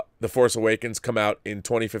saw The Force Awakens come out in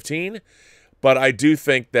 2015. But I do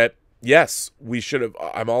think that, yes, we should have,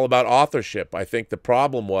 I'm all about authorship. I think the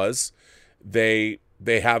problem was they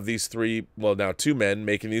have these three, well, now 2 men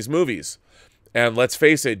making these movies. And let's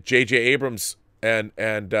face it, J.J. Abrams and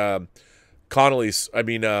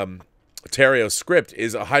Terrio's script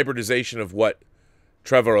is a hybridization of what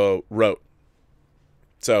Trevorrow wrote.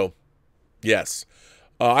 So, yes.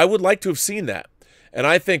 I would like to have seen that. And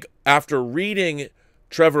I think after reading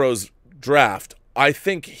Trevorrow's draft, I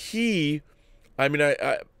think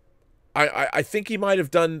I think he might have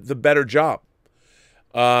done the better job.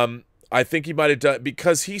 I think he might have done,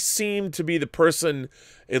 because he seemed to be the person,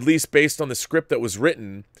 at least based on the script that was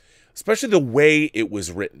written, especially the way it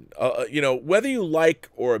was written. Whether you like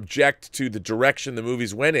or object to the direction the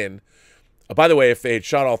movies went in. By the way, if they had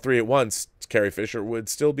shot all 3 at once, Carrie Fisher would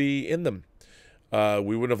still be in them.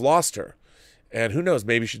 We wouldn't have lost her. And who knows,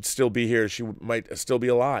 maybe she'd still be here. She might still be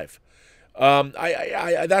alive.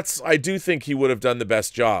 I do think he would have done the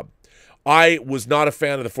best job. I was not a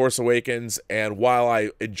fan of The Force Awakens, and while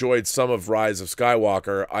I enjoyed some of Rise of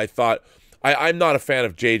Skywalker, I thought I'm not a fan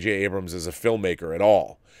of J.J. Abrams as a filmmaker at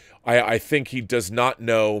all. I think he does not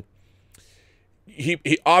know. He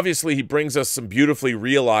obviously he brings us some beautifully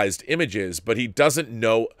realized images, but he doesn't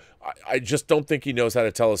know. I just don't think he knows how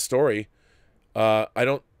to tell a story. I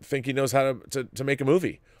don't think he knows how to make a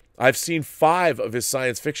movie. I've seen 5 of his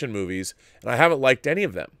science fiction movies, and I haven't liked any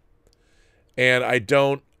of them. And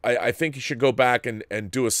I think he should go back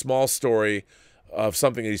and do a small story of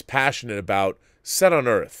something that he's passionate about, set on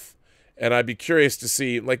Earth. And I'd be curious to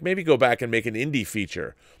see, maybe go back and make an indie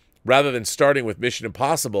feature. Rather than starting with Mission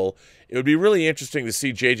Impossible, it would be really interesting to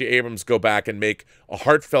see J.J. Abrams go back and make a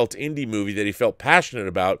heartfelt indie movie that he felt passionate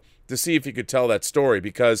about, to see if he could tell that story,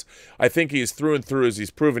 because I think he's through and through, as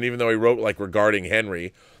he's proven, even though he wrote Regarding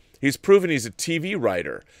Henry, he's proven he's a TV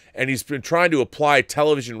writer, and he's been trying to apply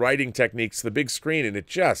television writing techniques to the big screen, and it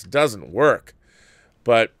just doesn't work.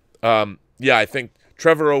 But, yeah, I think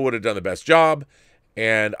Trevorrow would have done the best job,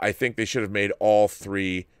 and I think they should have made all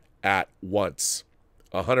 3 at once.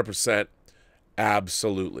 100%,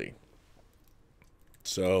 absolutely.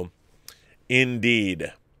 So,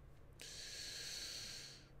 indeed.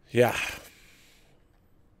 Yeah.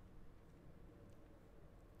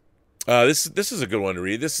 This is a good one to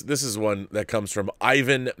read. This is one that comes from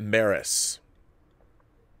Ivan Maris.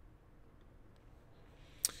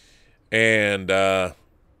 And this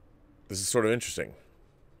is sort of interesting.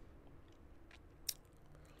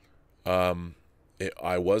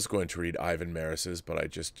 I was going to read Ivan Maris's, but I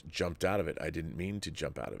just jumped out of it. I didn't mean to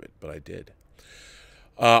jump out of it, but I did.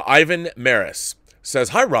 Ivan Maris says,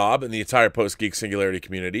 "Hi, Rob, and the entire Post-Geek Singularity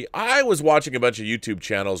community. I was watching a bunch of YouTube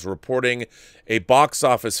channels reporting a box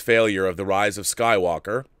office failure of The Rise of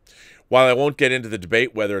Skywalker. While I won't get into the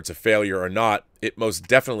debate whether it's a failure or not, it most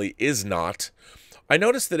definitely is not. I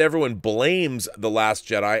noticed that everyone blames The Last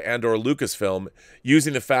Jedi and or Lucasfilm,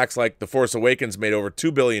 using the facts like The Force Awakens made over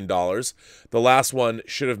 $2 billion. The last one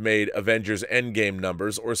should have made Avengers Endgame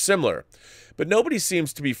numbers or similar. But nobody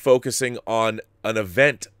seems to be focusing on an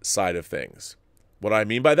event side of things. What do I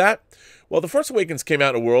mean by that? Well, The Force Awakens came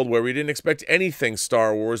out in a world where we didn't expect anything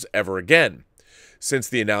Star Wars ever again. Since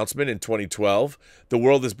the announcement in 2012, the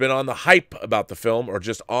world has been on the hype about the film, or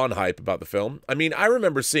just on hype about the film. I mean, I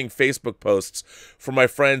remember seeing Facebook posts from my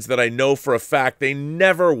friends that I know for a fact they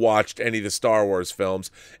never watched any of the Star Wars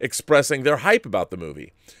films, expressing their hype about the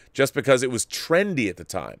movie, just because it was trendy at the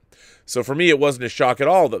time. So for me, it wasn't a shock at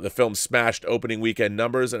all that the film smashed opening weekend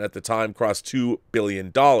numbers and at the time crossed $2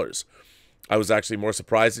 billion. I was actually more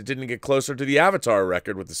surprised it didn't get closer to the Avatar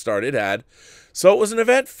record with the start it had. So it was an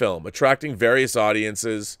event film, attracting various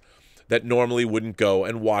audiences that normally wouldn't go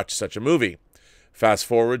and watch such a movie. Fast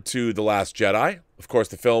forward to The Last Jedi. Of course,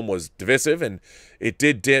 the film was divisive, and it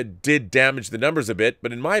did damage the numbers a bit,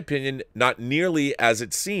 but in my opinion, not nearly as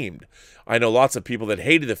it seemed. I know lots of people that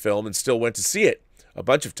hated the film and still went to see it a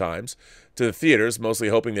bunch of times to the theaters, mostly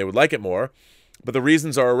hoping they would like it more, but the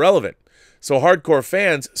reasons are irrelevant. So hardcore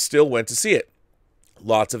fans still went to see it.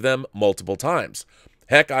 Lots of them multiple times.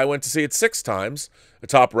 Heck, I went to see it 6 times, a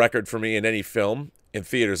top record for me in any film, in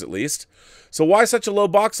theaters at least. So why such a low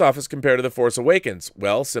box office compared to The Force Awakens?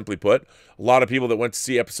 Well, simply put, a lot of people that went to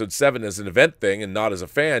see Episode 7 as an event thing and not as a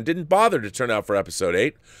fan didn't bother to turn out for Episode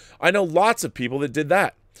 8. I know lots of people that did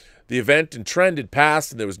that. The event and trend had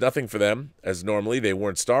passed, and there was nothing for them, as normally they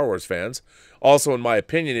weren't Star Wars fans. Also, in my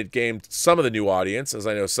opinion, it gained some of the new audience, as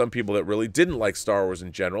I know some people that really didn't like Star Wars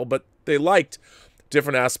in general, but they liked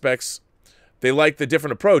different aspects. They liked the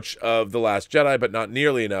different approach of The Last Jedi, but not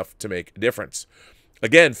nearly enough to make a difference.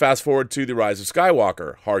 Again, fast forward to The Rise of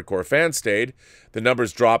Skywalker. Hardcore fans stayed. The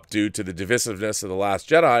numbers dropped due to the divisiveness of The Last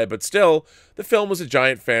Jedi, but still, the film was a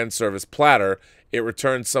giant fan service platter. It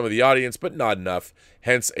returned some of the audience, but not enough,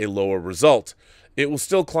 hence a lower result. It will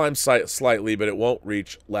still climb slightly, but it won't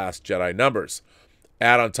reach Last Jedi numbers.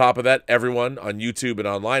 Add on top of that, everyone, on YouTube and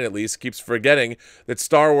online at least, keeps forgetting that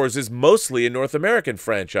Star Wars is mostly a North American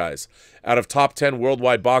franchise. Out of top 10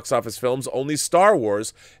 worldwide box office films, only Star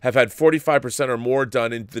Wars have had 45% or more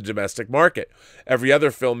done in the domestic market. Every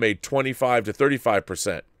other film made 25 to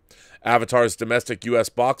 35%. Avatar's domestic U.S.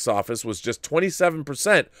 box office was just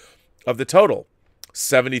 27% of the total.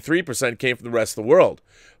 73% came from the rest of the world.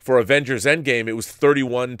 For Avengers Endgame, it was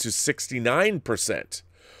 31 to 69%.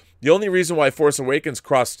 The only reason why Force Awakens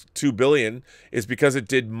crossed $2 billion is because it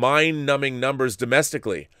did mind-numbing numbers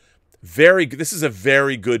domestically. This is a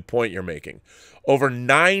very good point you're making. Over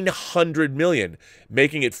 $900 million,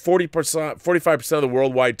 making it 45% of the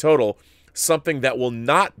worldwide total, something that will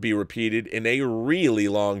not be repeated in a really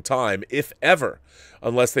long time, if ever,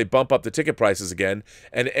 unless they bump up the ticket prices again.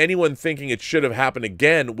 And anyone thinking it should have happened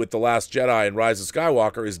again with The Last Jedi and Rise of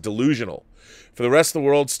Skywalker is delusional. For the rest of the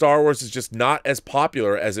world, Star Wars is just not as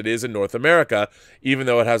popular as it is in North America, even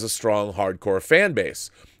though it has a strong hardcore fan base.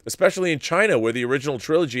 Especially in China, where the original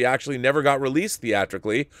trilogy actually never got released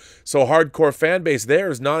theatrically, so hardcore fan base there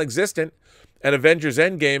is non-existent. And Avengers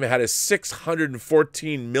Endgame had a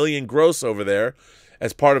 $614 million gross over there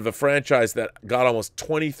as part of the franchise that got almost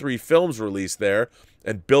 23 films released there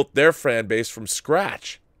and built their fan base from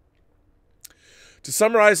scratch. To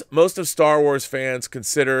summarize, most of Star Wars fans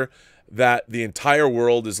consider that the entire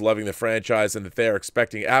world is loving the franchise and that they are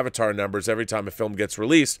expecting Avatar numbers every time a film gets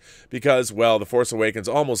released because, well, The Force Awakens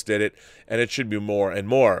almost did it, and it should be more and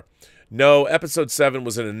more. No, Episode 7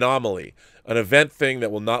 was an anomaly, an event thing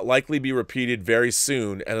that will not likely be repeated very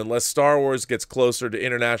soon, and unless Star Wars gets closer to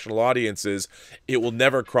international audiences, it will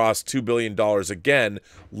never cross $2 billion again,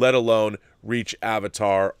 let alone reach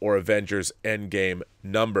Avatar or Avengers Endgame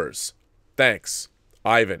numbers. Thanks,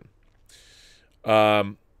 Ivan.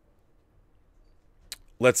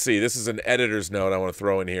 Let's see, this is an editor's note I want to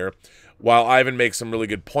throw in here. While Ivan makes some really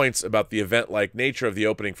good points about the event-like nature of the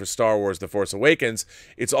opening for Star Wars The Force Awakens,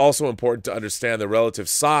 it's also important to understand the relative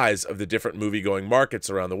size of the different movie-going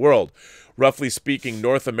markets around the world. Roughly speaking,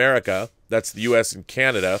 North America, that's the US and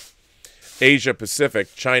Canada, Asia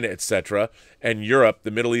Pacific, China, etc., and Europe,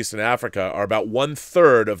 the Middle East, and Africa are about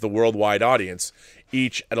 1/3 of the worldwide audience,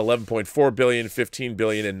 each at $11.4 billion, $15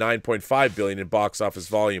 billion, and $9.5 billion in box office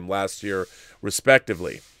volume last year,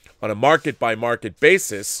 respectively. On a market-by-market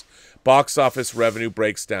basis, box office revenue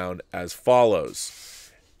breaks down as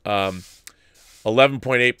follows.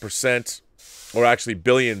 11.8%, or actually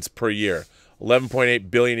billions per year.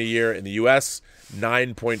 11.8 billion a year in the US,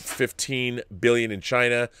 9.15 billion in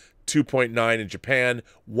China, 2.9 in Japan,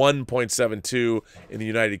 1.72 in the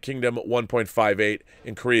United Kingdom, 1.58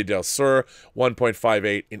 in Korea del Sur,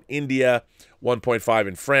 1.58 in India, 1.5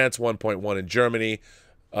 in France, 1.1 in Germany,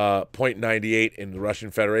 0.98 in the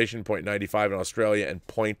Russian Federation, 0.95 in Australia, and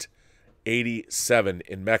 0.87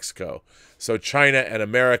 in Mexico. So China and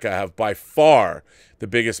America have by far the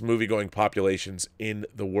biggest movie-going populations in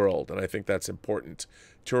the world, and I think that's important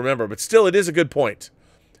to remember. But still, it is a good point.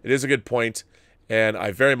 It is a good point, and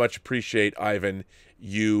I very much appreciate, Ivan,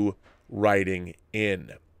 you writing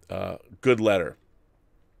in. Good letter.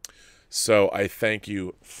 So I thank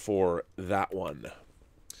you for that one.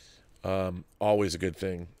 Always a good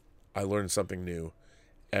thing. I learn something new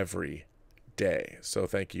every day. So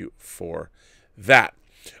thank you for that.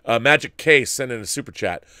 Magic K sent in a super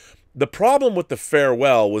chat. The problem with The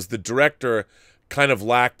Farewell was the director kind of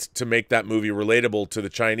lacked to make that movie relatable to the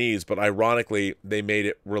Chinese, but ironically, they made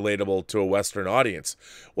it relatable to a Western audience.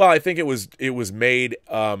 Well, I think it was made.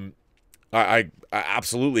 I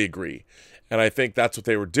absolutely agree, and I think that's what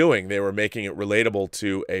they were doing. They were making it relatable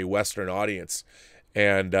to a Western audience.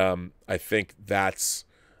 And I think that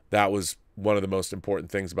was one of the most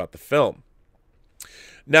important things about the film.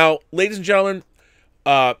 Now, ladies and gentlemen,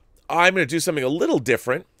 I'm going to do something a little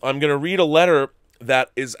different. I'm going to read a letter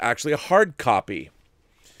that is actually a hard copy.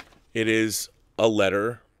 It is a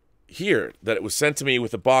letter here that it was sent to me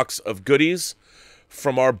with a box of goodies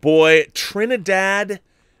from our boy Trinidad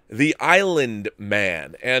the Island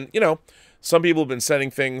Man. And, you know, some people have been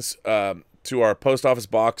sending things to our post office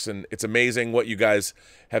box, and it's amazing what you guys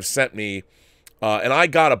have sent me And I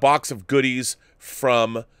got a box of goodies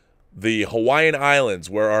from the Hawaiian Islands,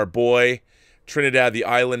 where our boy Trinidad the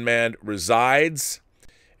Island Man resides.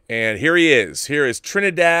 And here he is. Here is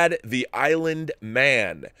Trinidad the Island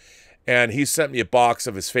Man. And he sent me a box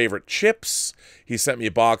of his favorite chips. He sent me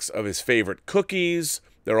a box of his favorite cookies.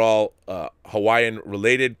 They're all Hawaiian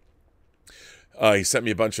related. He sent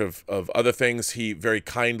me a bunch of other things. He very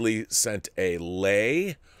kindly sent a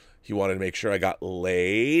lei. He wanted to make sure I got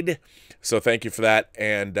laid. So thank you for that.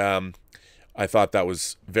 And I thought that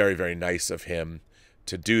was very, very nice of him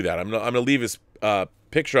to do that. I'm gonna leave his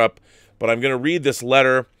picture up, but I'm going to read this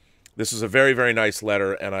letter. This is a very, very nice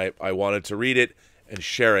letter, and I wanted to read it and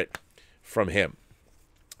share it from him.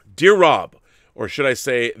 Dear Rob, or should I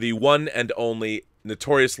say the one and only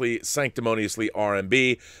notoriously, sanctimoniously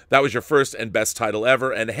RMB, that was your first and best title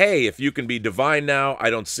ever, and hey, if you can be divine now, I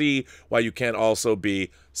don't see why you can't also be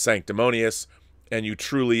sanctimonious, and you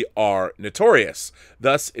truly are notorious.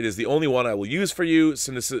 Thus, it is the only one I will use for you,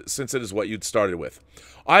 since it is what you'd started with.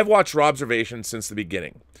 I've watched Robservations since the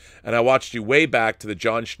beginning, and I watched you way back to the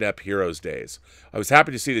John Schnepp Heroes days. I was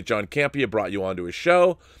happy to see that John Campea brought you onto his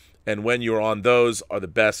show, and when you were on those are the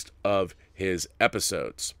best of his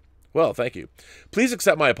episodes. Well, thank you. Please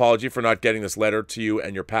accept my apology for not getting this letter to you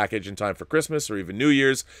and your package in time for Christmas or even New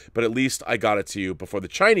Year's, but at least I got it to you before the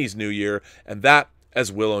Chinese New Year, and that,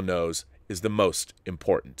 as Willow knows, is the most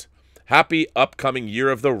important. Happy upcoming Year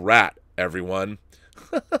of the Rat, everyone.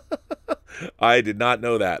 I did not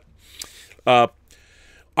know that.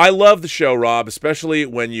 I love the show, Rob, especially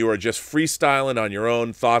when you are just freestyling on your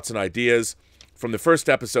own thoughts and ideas. From the first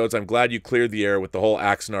episodes, I'm glad you cleared the air with the whole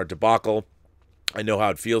Axonar debacle. I know how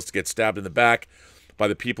it feels to get stabbed in the back by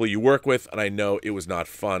the people you work with, and I know it was not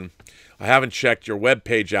fun. I haven't checked your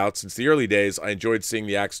webpage out since the early days. I enjoyed seeing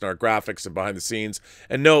the Axonar graphics and behind the scenes,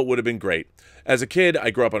 and know it would have been great. As a kid,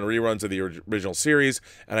 I grew up on reruns of the original series,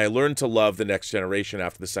 and I learned to love The Next Generation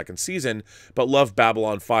after the second season, but loved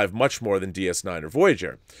Babylon 5 much more than DS9 or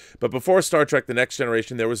Voyager. But before Star Trek The Next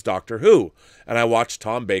Generation, there was Doctor Who, and I watched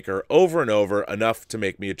Tom Baker over and over, enough to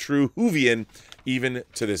make me a true Whovian, even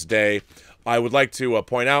to this day. I would like to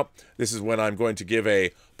point out, this is when I'm going to give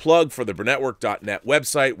a plug for the Burnettwork.net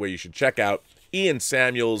website, where you should check out Ian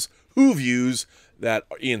Samuels' Who Views. That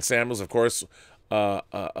Ian Samuels, of course,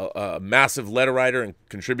 a massive letter writer and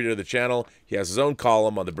contributor to the channel. He has his own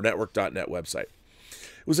column on the Burnettwork.net website.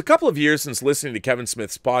 It was a couple of years since listening to Kevin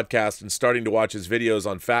Smith's podcast and starting to watch his videos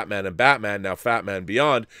on Fat Man and Batman, now Fat Man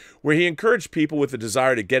Beyond, where he encouraged people with the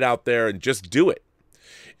desire to get out there and just do it.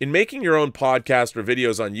 In making your own podcast or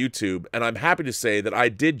videos on YouTube, and I'm happy to say that I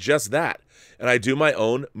did just that, and I do my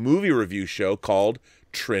own movie review show called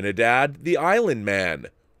Trinidad the Island Man.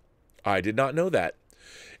 I did not know that.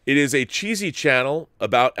 It is a cheesy channel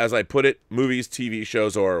about, as I put it, movies, TV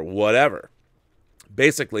shows, or whatever.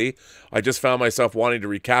 Basically, I just found myself wanting to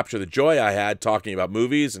recapture the joy I had talking about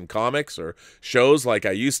movies and comics or shows like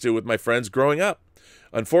I used to with my friends growing up.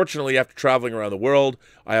 Unfortunately, after traveling around the world,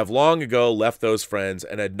 I have long ago left those friends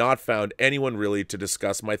and had not found anyone really to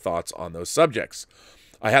discuss my thoughts on those subjects.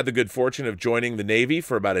 I had the good fortune of joining the Navy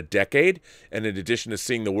for about a decade, and in addition to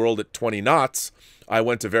seeing the world at 20 knots, I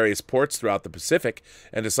went to various ports throughout the Pacific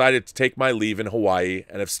and decided to take my leave in Hawaii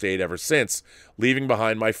and have stayed ever since, leaving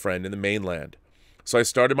behind my friend in the mainland. So I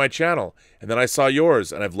started my channel, and then I saw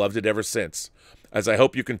yours, and I've loved it ever since. As I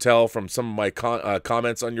hope you can tell from some of my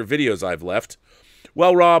comments on your videos I've left.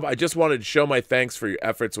 Well, Rob, I just wanted to show my thanks for your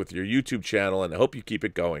efforts with your YouTube channel, and I hope you keep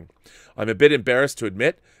it going. I'm a bit embarrassed to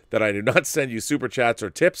admit that I do not send you super chats or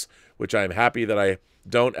tips, which I am happy that I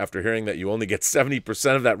don't after hearing that you only get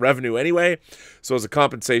 70% of that revenue anyway. So as a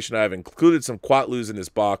compensation, I have included some quatlus in this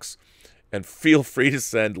box, and feel free to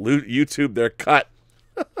send YouTube their cut.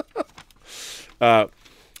 I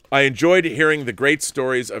enjoyed hearing the great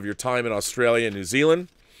stories of your time in Australia and New Zealand,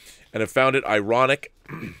 and have found it ironic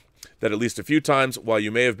that at least a few times, while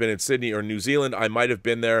you may have been in Sydney or New Zealand, I might have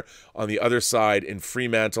been there on the other side in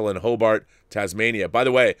Fremantle and Hobart, Tasmania. By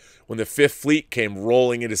the way, when the Fifth Fleet came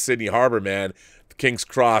rolling into Sydney Harbour, man, King's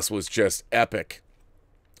Cross was just epic.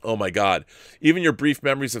 Oh my God. Even your brief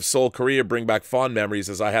memories of Seoul, Korea bring back fond memories,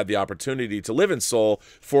 as I had the opportunity to live in Seoul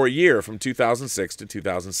for a year from 2006 to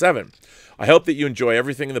 2007. I hope that you enjoy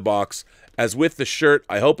everything in the box. As with the shirt,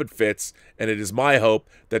 I hope it fits, and it is my hope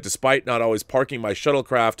that despite not always parking my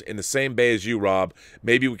shuttlecraft in the same bay as you, Rob,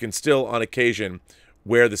 maybe we can still, on occasion,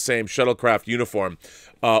 wear the same shuttlecraft uniform.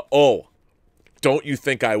 Oh, don't you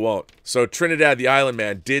think I won't. So Trinidad the Island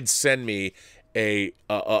Man did send me an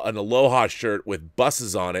Aloha shirt with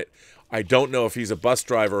buses on it. I don't know if he's a bus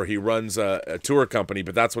driver or he runs a tour company,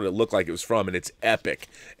 but that's what it looked like it was from, and it's epic.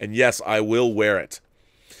 And yes, I will wear it.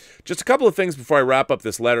 Just a couple of things before I wrap up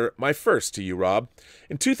this letter. My first to you, Rob.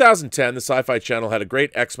 In 2010, the Sci-Fi Channel had a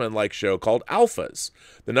great X-Men-like show called Alphas.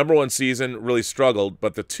 The #1 season really struggled,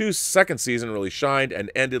 but the second season really shined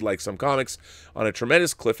and ended, like some comics, on a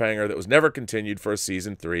tremendous cliffhanger that was never continued for a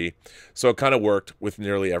season 3. So it kind of worked with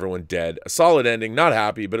nearly everyone dead. A solid ending, not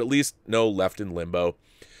happy, but at least no left in limbo.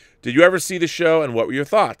 Did you ever see the show, and what were your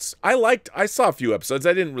thoughts? I saw a few episodes.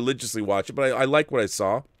 I didn't religiously watch it, but I liked what I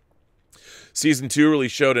saw. Season 2 really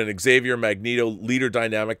showed an Xavier Magneto leader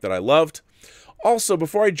dynamic that I loved. Also,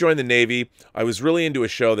 before I joined the Navy, I was really into a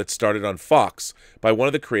show that started on Fox by one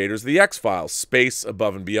of the creators of The X-Files, Space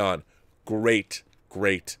Above and Beyond. Great,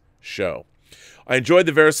 great show. I enjoyed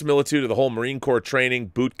the verisimilitude of the whole Marine Corps training,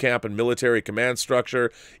 boot camp, and military command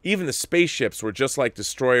structure. Even the spaceships were just like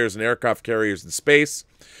destroyers and aircraft carriers in space.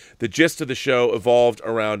 The gist of the show evolved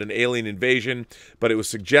around an alien invasion, but it was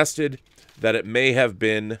suggested that it may have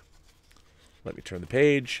been... Let me turn the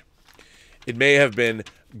page. It may have been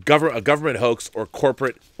a government hoax or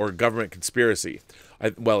corporate or government conspiracy.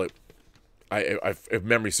 If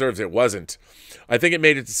memory serves, it wasn't. I think it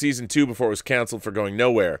made it to season 2 before it was canceled for going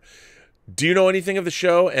nowhere. Do you know anything of the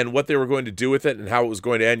show and what they were going to do with it and how it was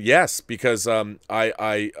going to end? Yes, because of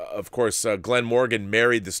course, Glenn Morgan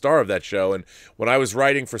married the star of that show. And when I was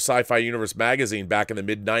writing for Sci-Fi Universe magazine back in the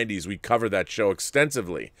mid-90s, we covered that show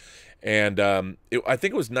extensively. And I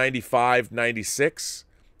think it was 95, 96,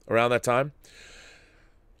 around that time.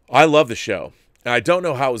 I love the show. And I don't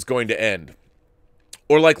know how it was going to end.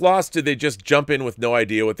 Or like Lost, did they just jump in with no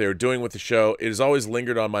idea what they were doing with the show? It has always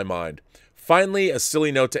lingered on my mind. Finally, a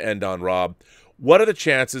silly note to end on, Rob. What are the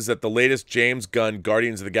chances that the latest James Gunn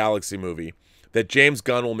Guardians of the Galaxy movie, that James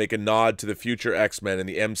Gunn will make a nod to the future X-Men in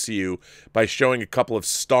the MCU by showing a couple of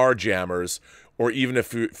Star Jammers or even a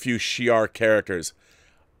few Shi'ar characters?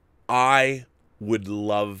 I would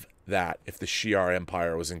love that if the Shi'ar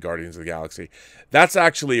Empire was in Guardians of the Galaxy. That's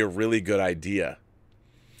actually a really good idea.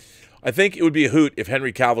 I think it would be a hoot if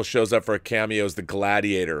Henry Cavill shows up for a cameo as the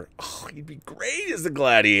Gladiator. Oh, he'd be great as the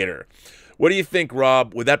Gladiator. What do you think,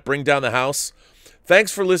 Rob? Would that bring down the house?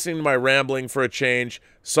 Thanks for listening to my rambling for a change.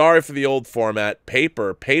 Sorry for the old format.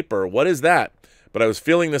 Paper, what is that? But I was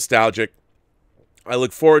feeling nostalgic. I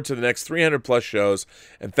look forward to the next 300-plus shows,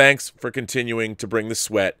 and thanks for continuing to bring the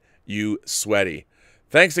sweat, you sweaty.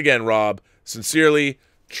 Thanks again, Rob. Sincerely,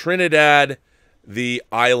 Trinidad the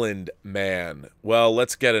Island Man. Well,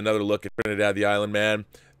 let's get another look at Trinidad the Island Man.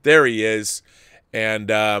 There he is. And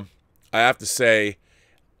I have to say,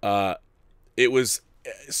 it was,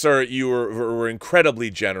 sir, you were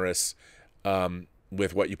incredibly generous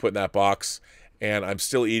with what you put in that box. And I'm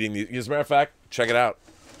still eating these. As a matter of fact, check it out.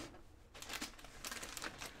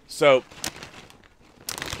 So,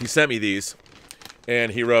 he sent me these.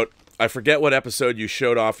 And he wrote, I forget what episode you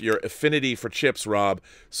showed off your affinity for chips, Rob,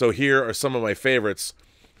 so here are some of my favorites.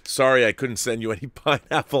 Sorry I couldn't send you any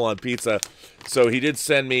pineapple on pizza. So he did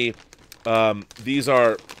send me, these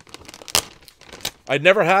are, I'd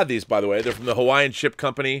never had these, by the way. They're from the Hawaiian Chip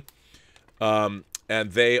Company, and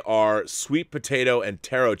they are sweet potato and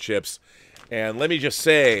taro chips. And let me just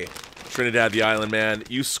say, Trinidad the Island Man,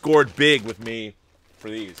 you scored big with me for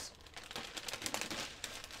these.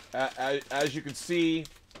 As you can see,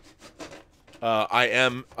 I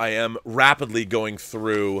am rapidly going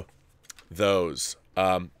through those.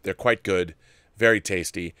 They're quite good, very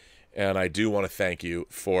tasty, and I do want to thank you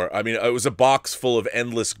for, I mean, it was a box full of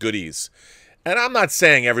endless goodies, and I'm not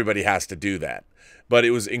saying everybody has to do that, but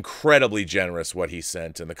it was incredibly generous what he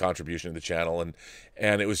sent and the contribution to the channel, and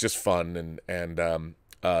it was just fun, and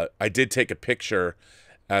I did take a picture,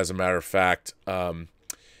 as a matter of fact,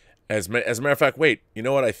 wait, you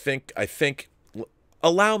know what, I think,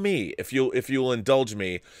 allow me, if you'll indulge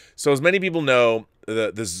me. So as many people know,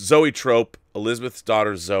 the Zoe trope, Elizabeth's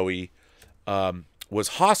daughter Zoe, was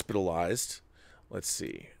hospitalized. Let's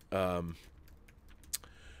see,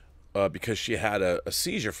 because she had a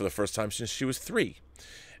seizure for the first time since she was 3,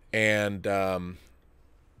 and that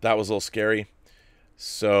was a little scary.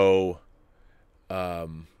 So, let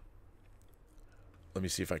me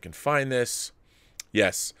see if I can find this.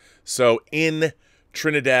 Yes. So in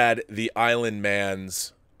Trinidad the Island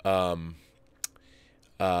Man's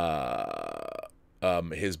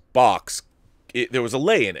his box, there was a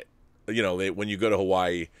lei in it. You know, when you go to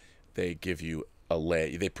Hawaii, they give you a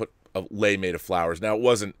lei. They put a lei made of flowers. Now it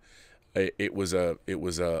wasn't. It was a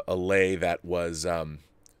lei that was.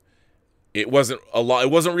 It wasn't a lot.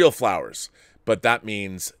 It wasn't real flowers, but that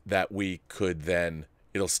means that we could then.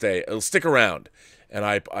 It'll stick around, and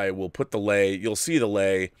I will put the lei. You'll see the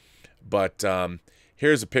lei, but.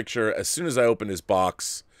 Here's a picture. As soon as I open his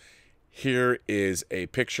box, here is a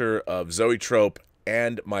picture of Zoe Trope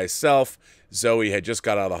and myself. Zoe had just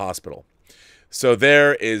got out of the hospital. So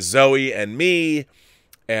there is Zoe and me,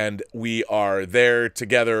 and we are there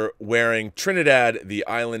together wearing Trinidad the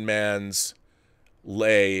Island Man's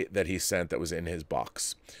lei that he sent that was in his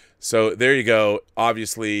box. So there you go.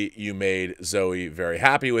 Obviously, you made Zoe very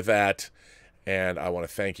happy with that, and I want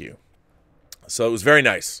to thank you. So it was very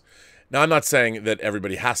nice. Now, I'm not saying that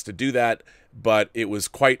everybody has to do that, but it was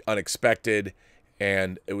quite unexpected,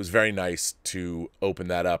 and it was very nice to open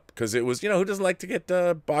that up because it was, you know, who doesn't like to get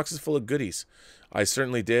boxes full of goodies? I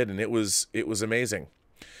certainly did, and it was amazing.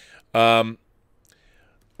 Our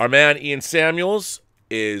man Ian Samuels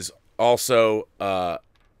is also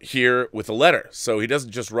here with a letter, so he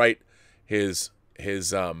doesn't just write his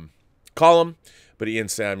column, but Ian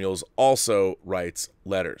Samuels also writes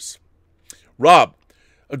letters. Rob,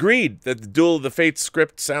 agreed that the Duel of the Fates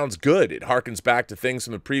script sounds good. It harkens back to things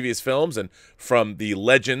from the previous films and from the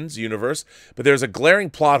Legends universe, but there's a glaring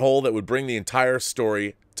plot hole that would bring the entire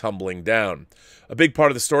story tumbling down. A big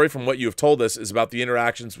part of the story, from what you have told us, is about the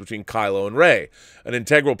interactions between Kylo and Rey. An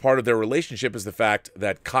integral part of their relationship is the fact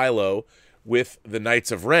that Kylo, with the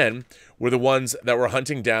Knights of Ren, were the ones that were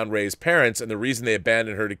hunting down Rey's parents and the reason they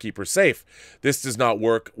abandoned her to keep her safe. This does not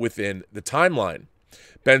work within the timeline.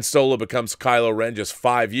 Ben Solo becomes Kylo Ren just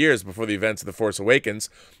 5 years before the events of The Force Awakens.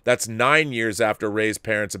 That's 9 years after Rey's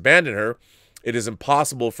parents abandoned her. It is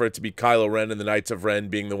impossible for it to be Kylo Ren and the Knights of Ren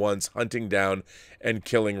being the ones hunting down and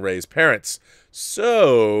killing Rey's parents.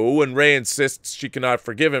 So, when Rey insists she cannot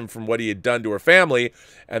forgive him from what he had done to her family,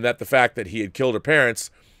 and that the fact that he had killed her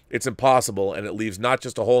parents, it's impossible, and it leaves not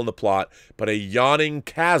just a hole in the plot, but a yawning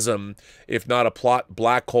chasm, if not a plot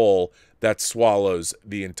black hole, that swallows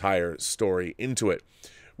the entire story into it.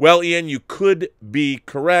 Well, Ian, you could be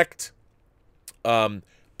correct, but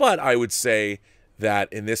I would say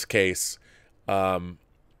that in this case,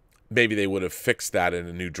 maybe they would have fixed that in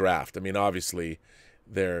a new draft. I mean, obviously,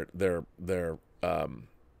 there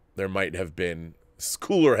might have been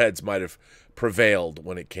cooler heads might have prevailed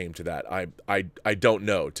when it came to that. I don't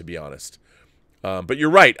know, to be honest. But you're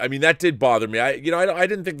right. I mean, that did bother me. I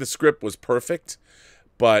didn't think the script was perfect,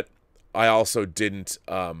 but I also didn't.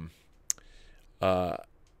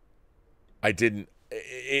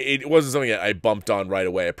 It wasn't something that I bumped on right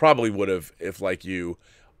away. I probably would have if, like you,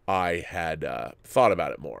 I had thought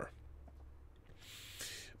about it more.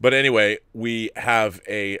 But anyway, we have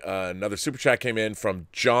another super chat came in from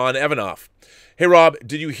John Evanoff. Hey, Rob,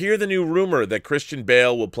 did you hear the new rumor that Christian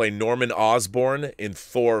Bale will play Norman Osborn in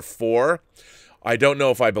Thor 4? I don't know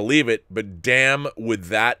if I believe it, but damn, would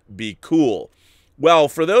that be cool. Well,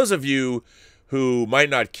 for those of you who might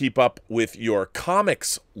not keep up with your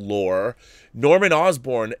comics lore, Norman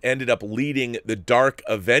Osborn ended up leading the Dark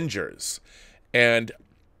Avengers. And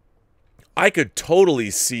I could totally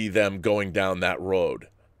see them going down that road.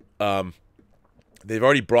 They've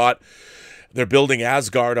already they're building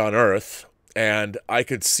Asgard on Earth, and I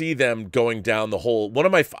could see them going down the whole,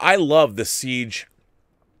 I love the siege.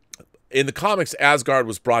 In the comics, Asgard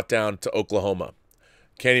was brought down to Oklahoma.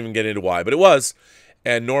 Can't even get into why, but it was.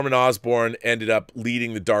 And Norman Osborn ended up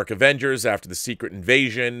leading the Dark Avengers after the Secret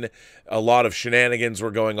Invasion. A lot of shenanigans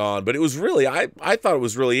were going on, but it was really, I thought it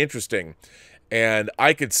was really interesting. And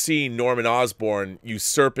I could see Norman Osborn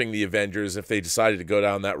usurping the Avengers if they decided to go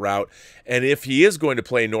down that route. And if he is going to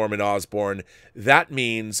play Norman Osborn, that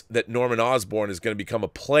means that Norman Osborn is going to become a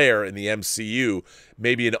player in the MCU,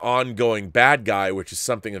 maybe an ongoing bad guy, which is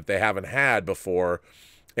something that they haven't had before.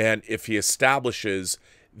 And if he establishes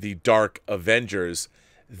the Dark Avengers,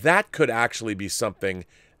 that could actually be something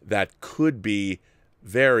that could be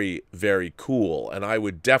very, very cool. And I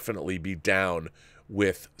would definitely be down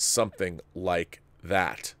with something like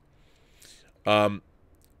that. I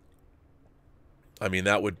mean,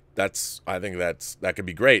 I think that could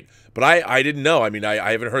be great. But I didn't know. I mean,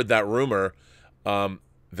 I haven't heard that rumor.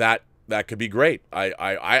 That could be great.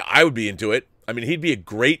 I would be into it. I mean, he'd be a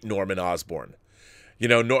great Norman Osborn. You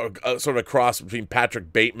know, sort of a cross between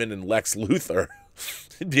Patrick Bateman and Lex Luthor.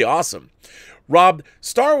 It'd be awesome. Rob,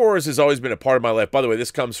 Star Wars has always been a part of my life. By the way,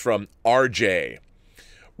 this comes from RJ.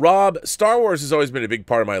 Rob, Star Wars has always been a big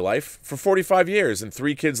part of my life for 45 years and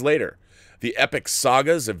 3 kids later. The epic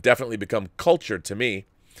sagas have definitely become culture to me.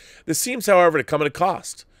 This seems, however, to come at a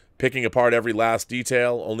cost, picking apart every last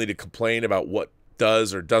detail only to complain about what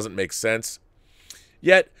does or doesn't make sense.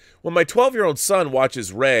 Yet, when my 12-year-old son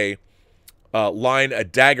watches Rey line a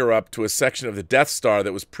dagger up to a section of the Death Star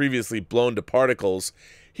that was previously blown to particles,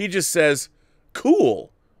 he just says,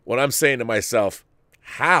 "Cool," when I'm saying to myself,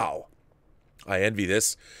 how? I envy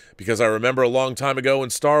this because I remember a long time ago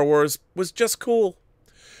when Star Wars was just cool.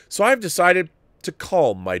 So I've decided to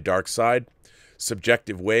calm my dark side.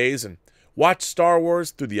 subjective ways and watch Star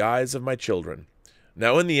Wars through the eyes of my children.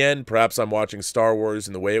 Now, in the end, perhaps I'm watching Star Wars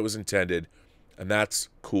in the way it was intended, and that's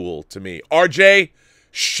cool to me. RJ,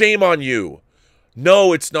 shame on you.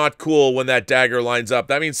 No, it's not cool when that dagger lines up.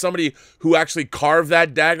 That means somebody who actually carved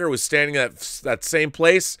that dagger was standing at that same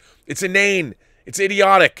place. It's inane. It's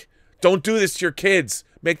idiotic. Don't do this to your kids.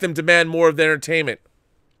 Make them demand more of the entertainment.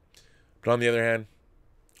 But on the other hand,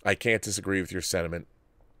 I can't disagree with your sentiment.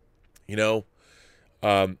 You know,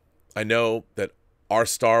 I know that our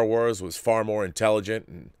Star Wars was far more intelligent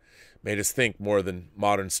and made us think more than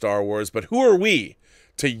modern Star Wars. But who are we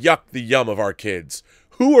to yuck the yum of our kids?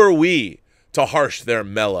 Who are we to harsh their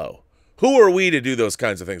mellow? Who are we to do those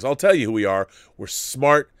kinds of things? I'll tell you who we are. We're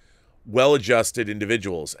smart, well-adjusted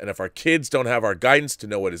individuals. And if our kids don't have our guidance to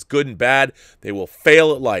know what is good and bad, they will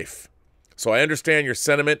fail at life. So I understand your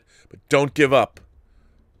sentiment, but don't give up.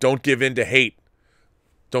 Don't give in to hate.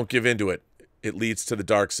 Don't give in to it. It leads to the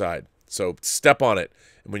dark side. So step on it.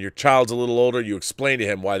 And when your child's a little older, you explain to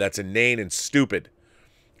him why that's inane and stupid.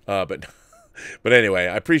 But anyway,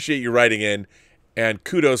 I appreciate you writing in. And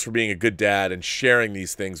kudos for being a good dad and sharing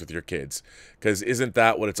these things with your kids. Because isn't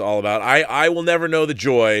that what it's all about? I will never know the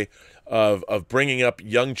joy of bringing up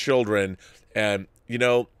young children and, you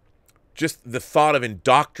know, just the thought of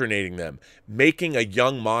indoctrinating them, making a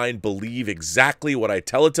young mind believe exactly what I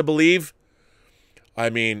tell it to believe. I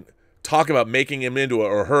mean, talk about making him into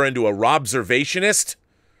or her into a Robservationist.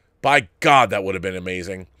 By God, that would have been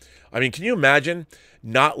amazing. I mean, can you imagine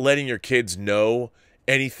not letting your kids know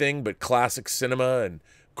anything but classic cinema and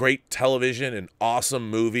great television and awesome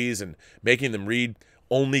movies and making them read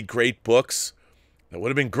only great books? That would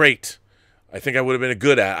have been great. I think I would have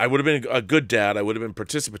been I would have been a good dad. I would have been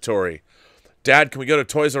participatory. Dad, can we go to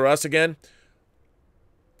Toys R Us again?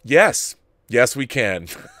 Yes. Yes, we can.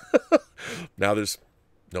 Now there's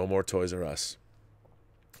no more Toys R Us.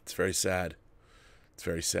 It's very sad. It's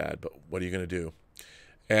very sad, but what are you going to do?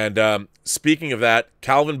 And speaking of that,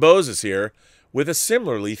 Calvin Bose is here with a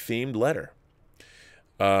similarly themed letter.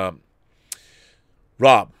 Rob,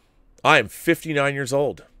 I am 59 years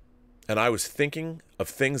old, and I was thinking of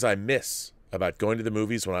things I miss about going to the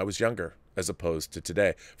movies when I was younger as opposed to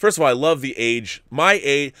today. First of all, I love the age. My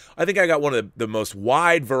age, I think I got one of the most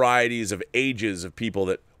wide varieties of ages of people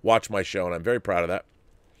that watch my show, and I'm very proud of that.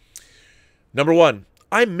 Number one,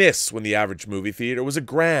 I miss when the average movie theater was a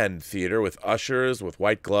grand theater with ushers, with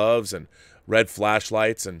white gloves and red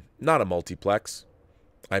flashlights, and not a multiplex.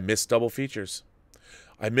 I miss double features.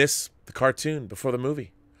 I miss the cartoon before the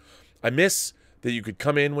movie. I miss that you could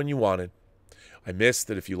come in when you wanted. I miss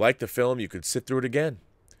that if you liked the film, you could sit through it again.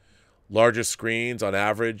 Larger screens on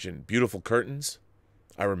average and beautiful curtains.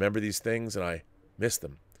 I remember these things and I miss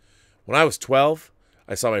them. When I was 12,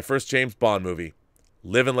 I saw my first James Bond movie,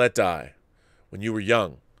 Live and Let Die. When you were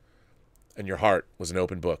young and your heart was an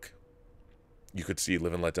open book, you could see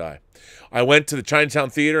Live and Let Die. I went to the Chinatown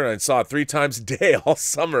Theater and I saw it 3 times a day all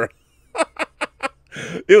summer.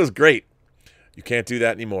 It was great. You can't do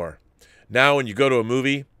that anymore. Now when you go to a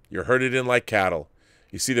movie, you're herded in like cattle.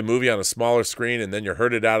 You see the movie on a smaller screen and then you're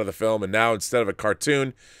herded out of the film, and now instead of a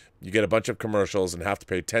cartoon, you get a bunch of commercials and have to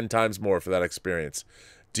pay 10 times more for that experience.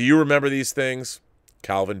 Do you remember these things?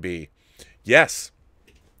 Calvin B. Yes.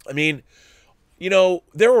 I mean, you know,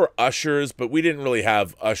 there were ushers, but we didn't really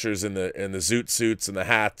have ushers in the zoot suits and the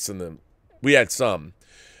hats and we had some,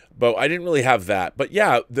 but I didn't really have that. But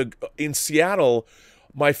yeah, in Seattle,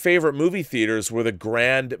 my favorite movie theaters were the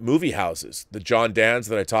grand movie houses. The John Dan's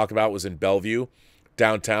that I talk about was in Bellevue.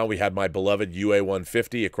 Downtown, we had my beloved UA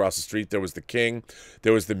 150. Across the street, there was the King.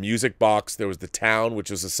 There was the Music Box. There was the Town, which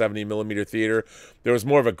was a 70mm theater. There was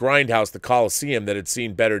more of a grindhouse, the Coliseum, that had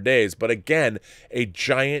seen better days. But again, a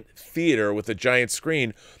giant theater with a giant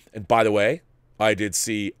screen. And by the way, I did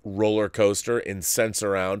see Roller Coaster in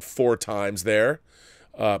Sense-Around 4 times there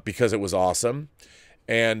because it was awesome.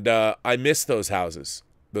 And I miss those houses,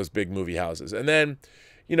 those big movie houses. And then,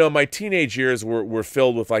 you know, my teenage years were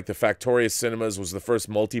filled with, like, the Factoria Cinemas was the first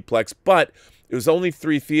multiplex, but it was only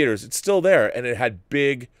 3 theaters. It's still there, and it had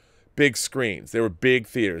big screens. They were big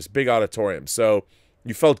theaters, big auditoriums, so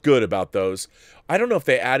you felt good about those. I don't know if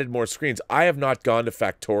they added more screens. I have not gone to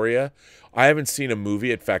Factoria. I haven't seen a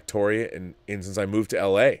movie at Factoria since I moved to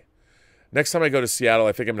L.A. Next time I go to Seattle,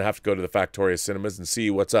 I think I'm going to have to go to the Factoria Cinemas and see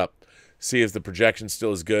what's up. See if the projection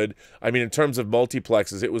still is good. I mean, in terms of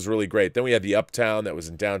multiplexes, it was really great. Then we had the Uptown that was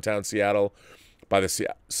in downtown Seattle by the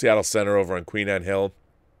Seattle Center over on Queen Anne Hill.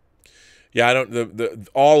 Yeah, I don't.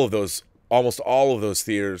 Almost all of those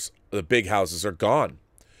theaters, the big houses, are gone.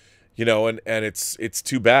 You know, and it's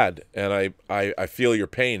too bad. And I feel your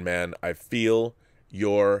pain, man. I feel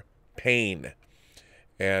your pain.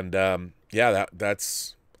 And yeah,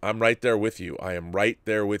 that's I'm right there with you. I am right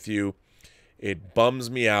there with you. It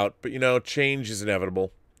bums me out, but you know, change is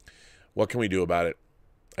inevitable. What can we do about it?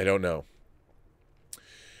 I don't know.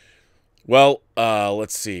 Well,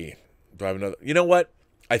 let's see. Do I have another? You know what?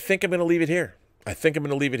 I think I'm going to leave it here.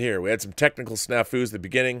 We had some technical snafus at the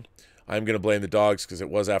beginning. I'm going to blame the dogs because it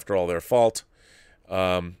was, after all, their fault.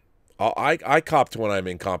 I cop to when I'm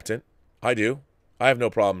incompetent. I do. I have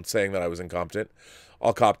no problem saying that I was incompetent.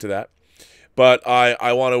 I'll cop to that. But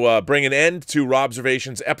I want to bring an end to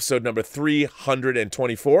Robservations episode number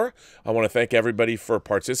 324. I want to thank everybody for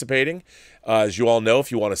participating. As you all know,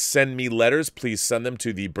 if you want to send me letters, please send them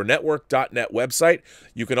to the Burnettwork.net website.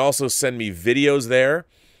 You can also send me videos there.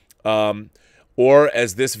 Or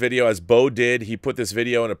as this video, as Bo did, he put this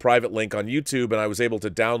video in a private link on YouTube, and I was able to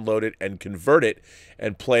download it and convert it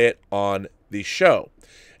and play it on the show.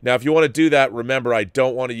 Now, if you want to do that, remember, I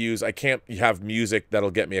can't have music that'll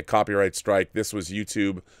get me a copyright strike. This was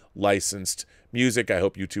YouTube licensed music. I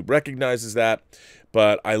hope YouTube recognizes that.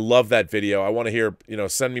 But I love that video. I want to hear,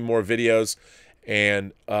 send me more videos.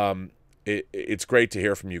 And it's great to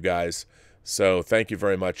hear from you guys. So thank you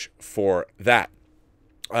very much for that.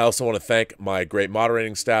 I also want to thank my great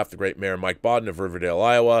moderating staff, the great Mayor Mike Bodden of Riverdale,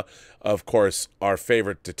 Iowa. Of course, our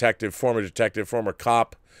favorite former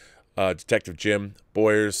cop, Detective Jim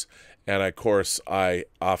Boyers, and of course I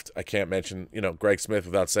can't mention Greg Smith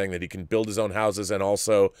without saying that he can build his own houses, and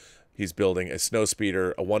also he's building a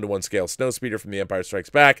snowspeeder, a 1-to-1 scale snowspeeder from The Empire Strikes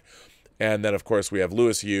Back. And then of course we have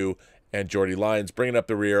Lewis Yu and Jordy Lyons bringing up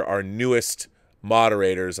the rear, our newest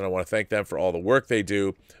moderators, and I want to thank them for all the work they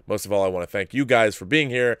do. Most of all, I want to thank you guys for being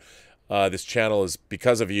here. This channel is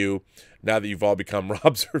because of you, now that you've all become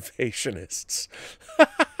Robservationists.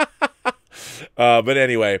 But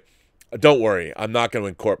anyway, don't worry, I'm not going to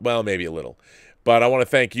incorporate, well, maybe a little. But I want to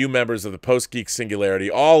thank you, members of the Post-Geek Singularity,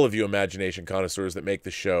 all of you Imagination Connoisseurs that make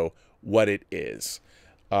the show what it is.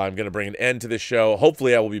 I'm going to bring an end to this show.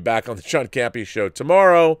 Hopefully I will be back on the Sean Campy Show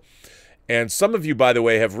tomorrow. And some of you, by the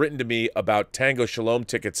way, have written to me about Tango Shalom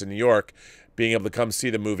tickets in New York, being able to come see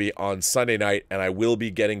the movie on Sunday night, and I will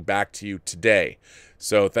be getting back to you today.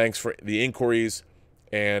 So thanks for the inquiries,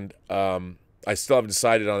 and I still haven't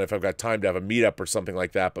decided on if I've got time to have a meetup or something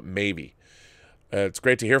like that, but maybe. It's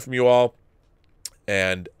great to hear from you all.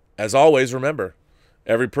 And as always, remember,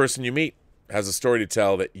 every person you meet has a story to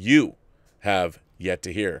tell that you have yet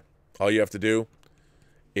to hear. All you have to do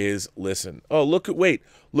is listen. Oh, look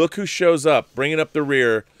who shows up, bringing up the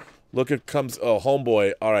rear. Look, it comes, oh,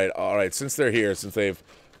 homeboy. All right, since they're here,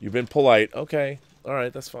 you've been polite. Okay, all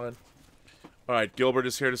right, that's fine. All right, Gilbert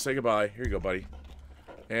is here to say goodbye. Here you go, buddy.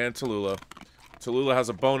 And Tallulah. Tallulah has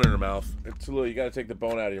a bone in her mouth. Tallulah, you got to take the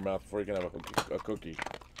bone out of your mouth before you can have a cookie.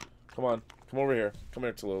 Come on. Come over here. Come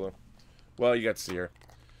here, Tallulah. Well, you got to see her.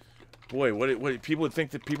 Boy, what people would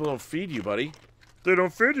think that people don't feed you, buddy. They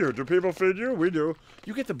don't feed you. Do people feed you? We do.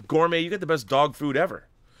 You get the gourmet. You get the best dog food ever.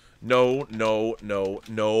 No.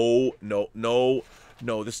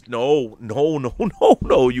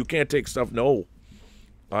 You can't take stuff. No.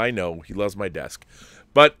 I know. He loves my desk.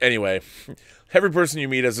 But anyway, every person you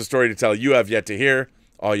meet has a story to tell you have yet to hear.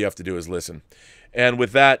 All you have to do is listen. And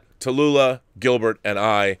with that, Tallulah, Gilbert, and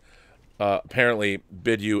I apparently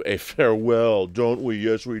bid you a farewell, don't we?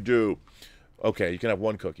 Yes, we do. Okay, you can have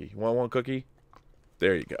one cookie. You want one cookie?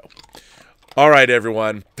 There you go. All right,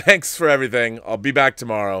 everyone. Thanks for everything. I'll be back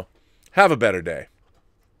tomorrow. Have a better day.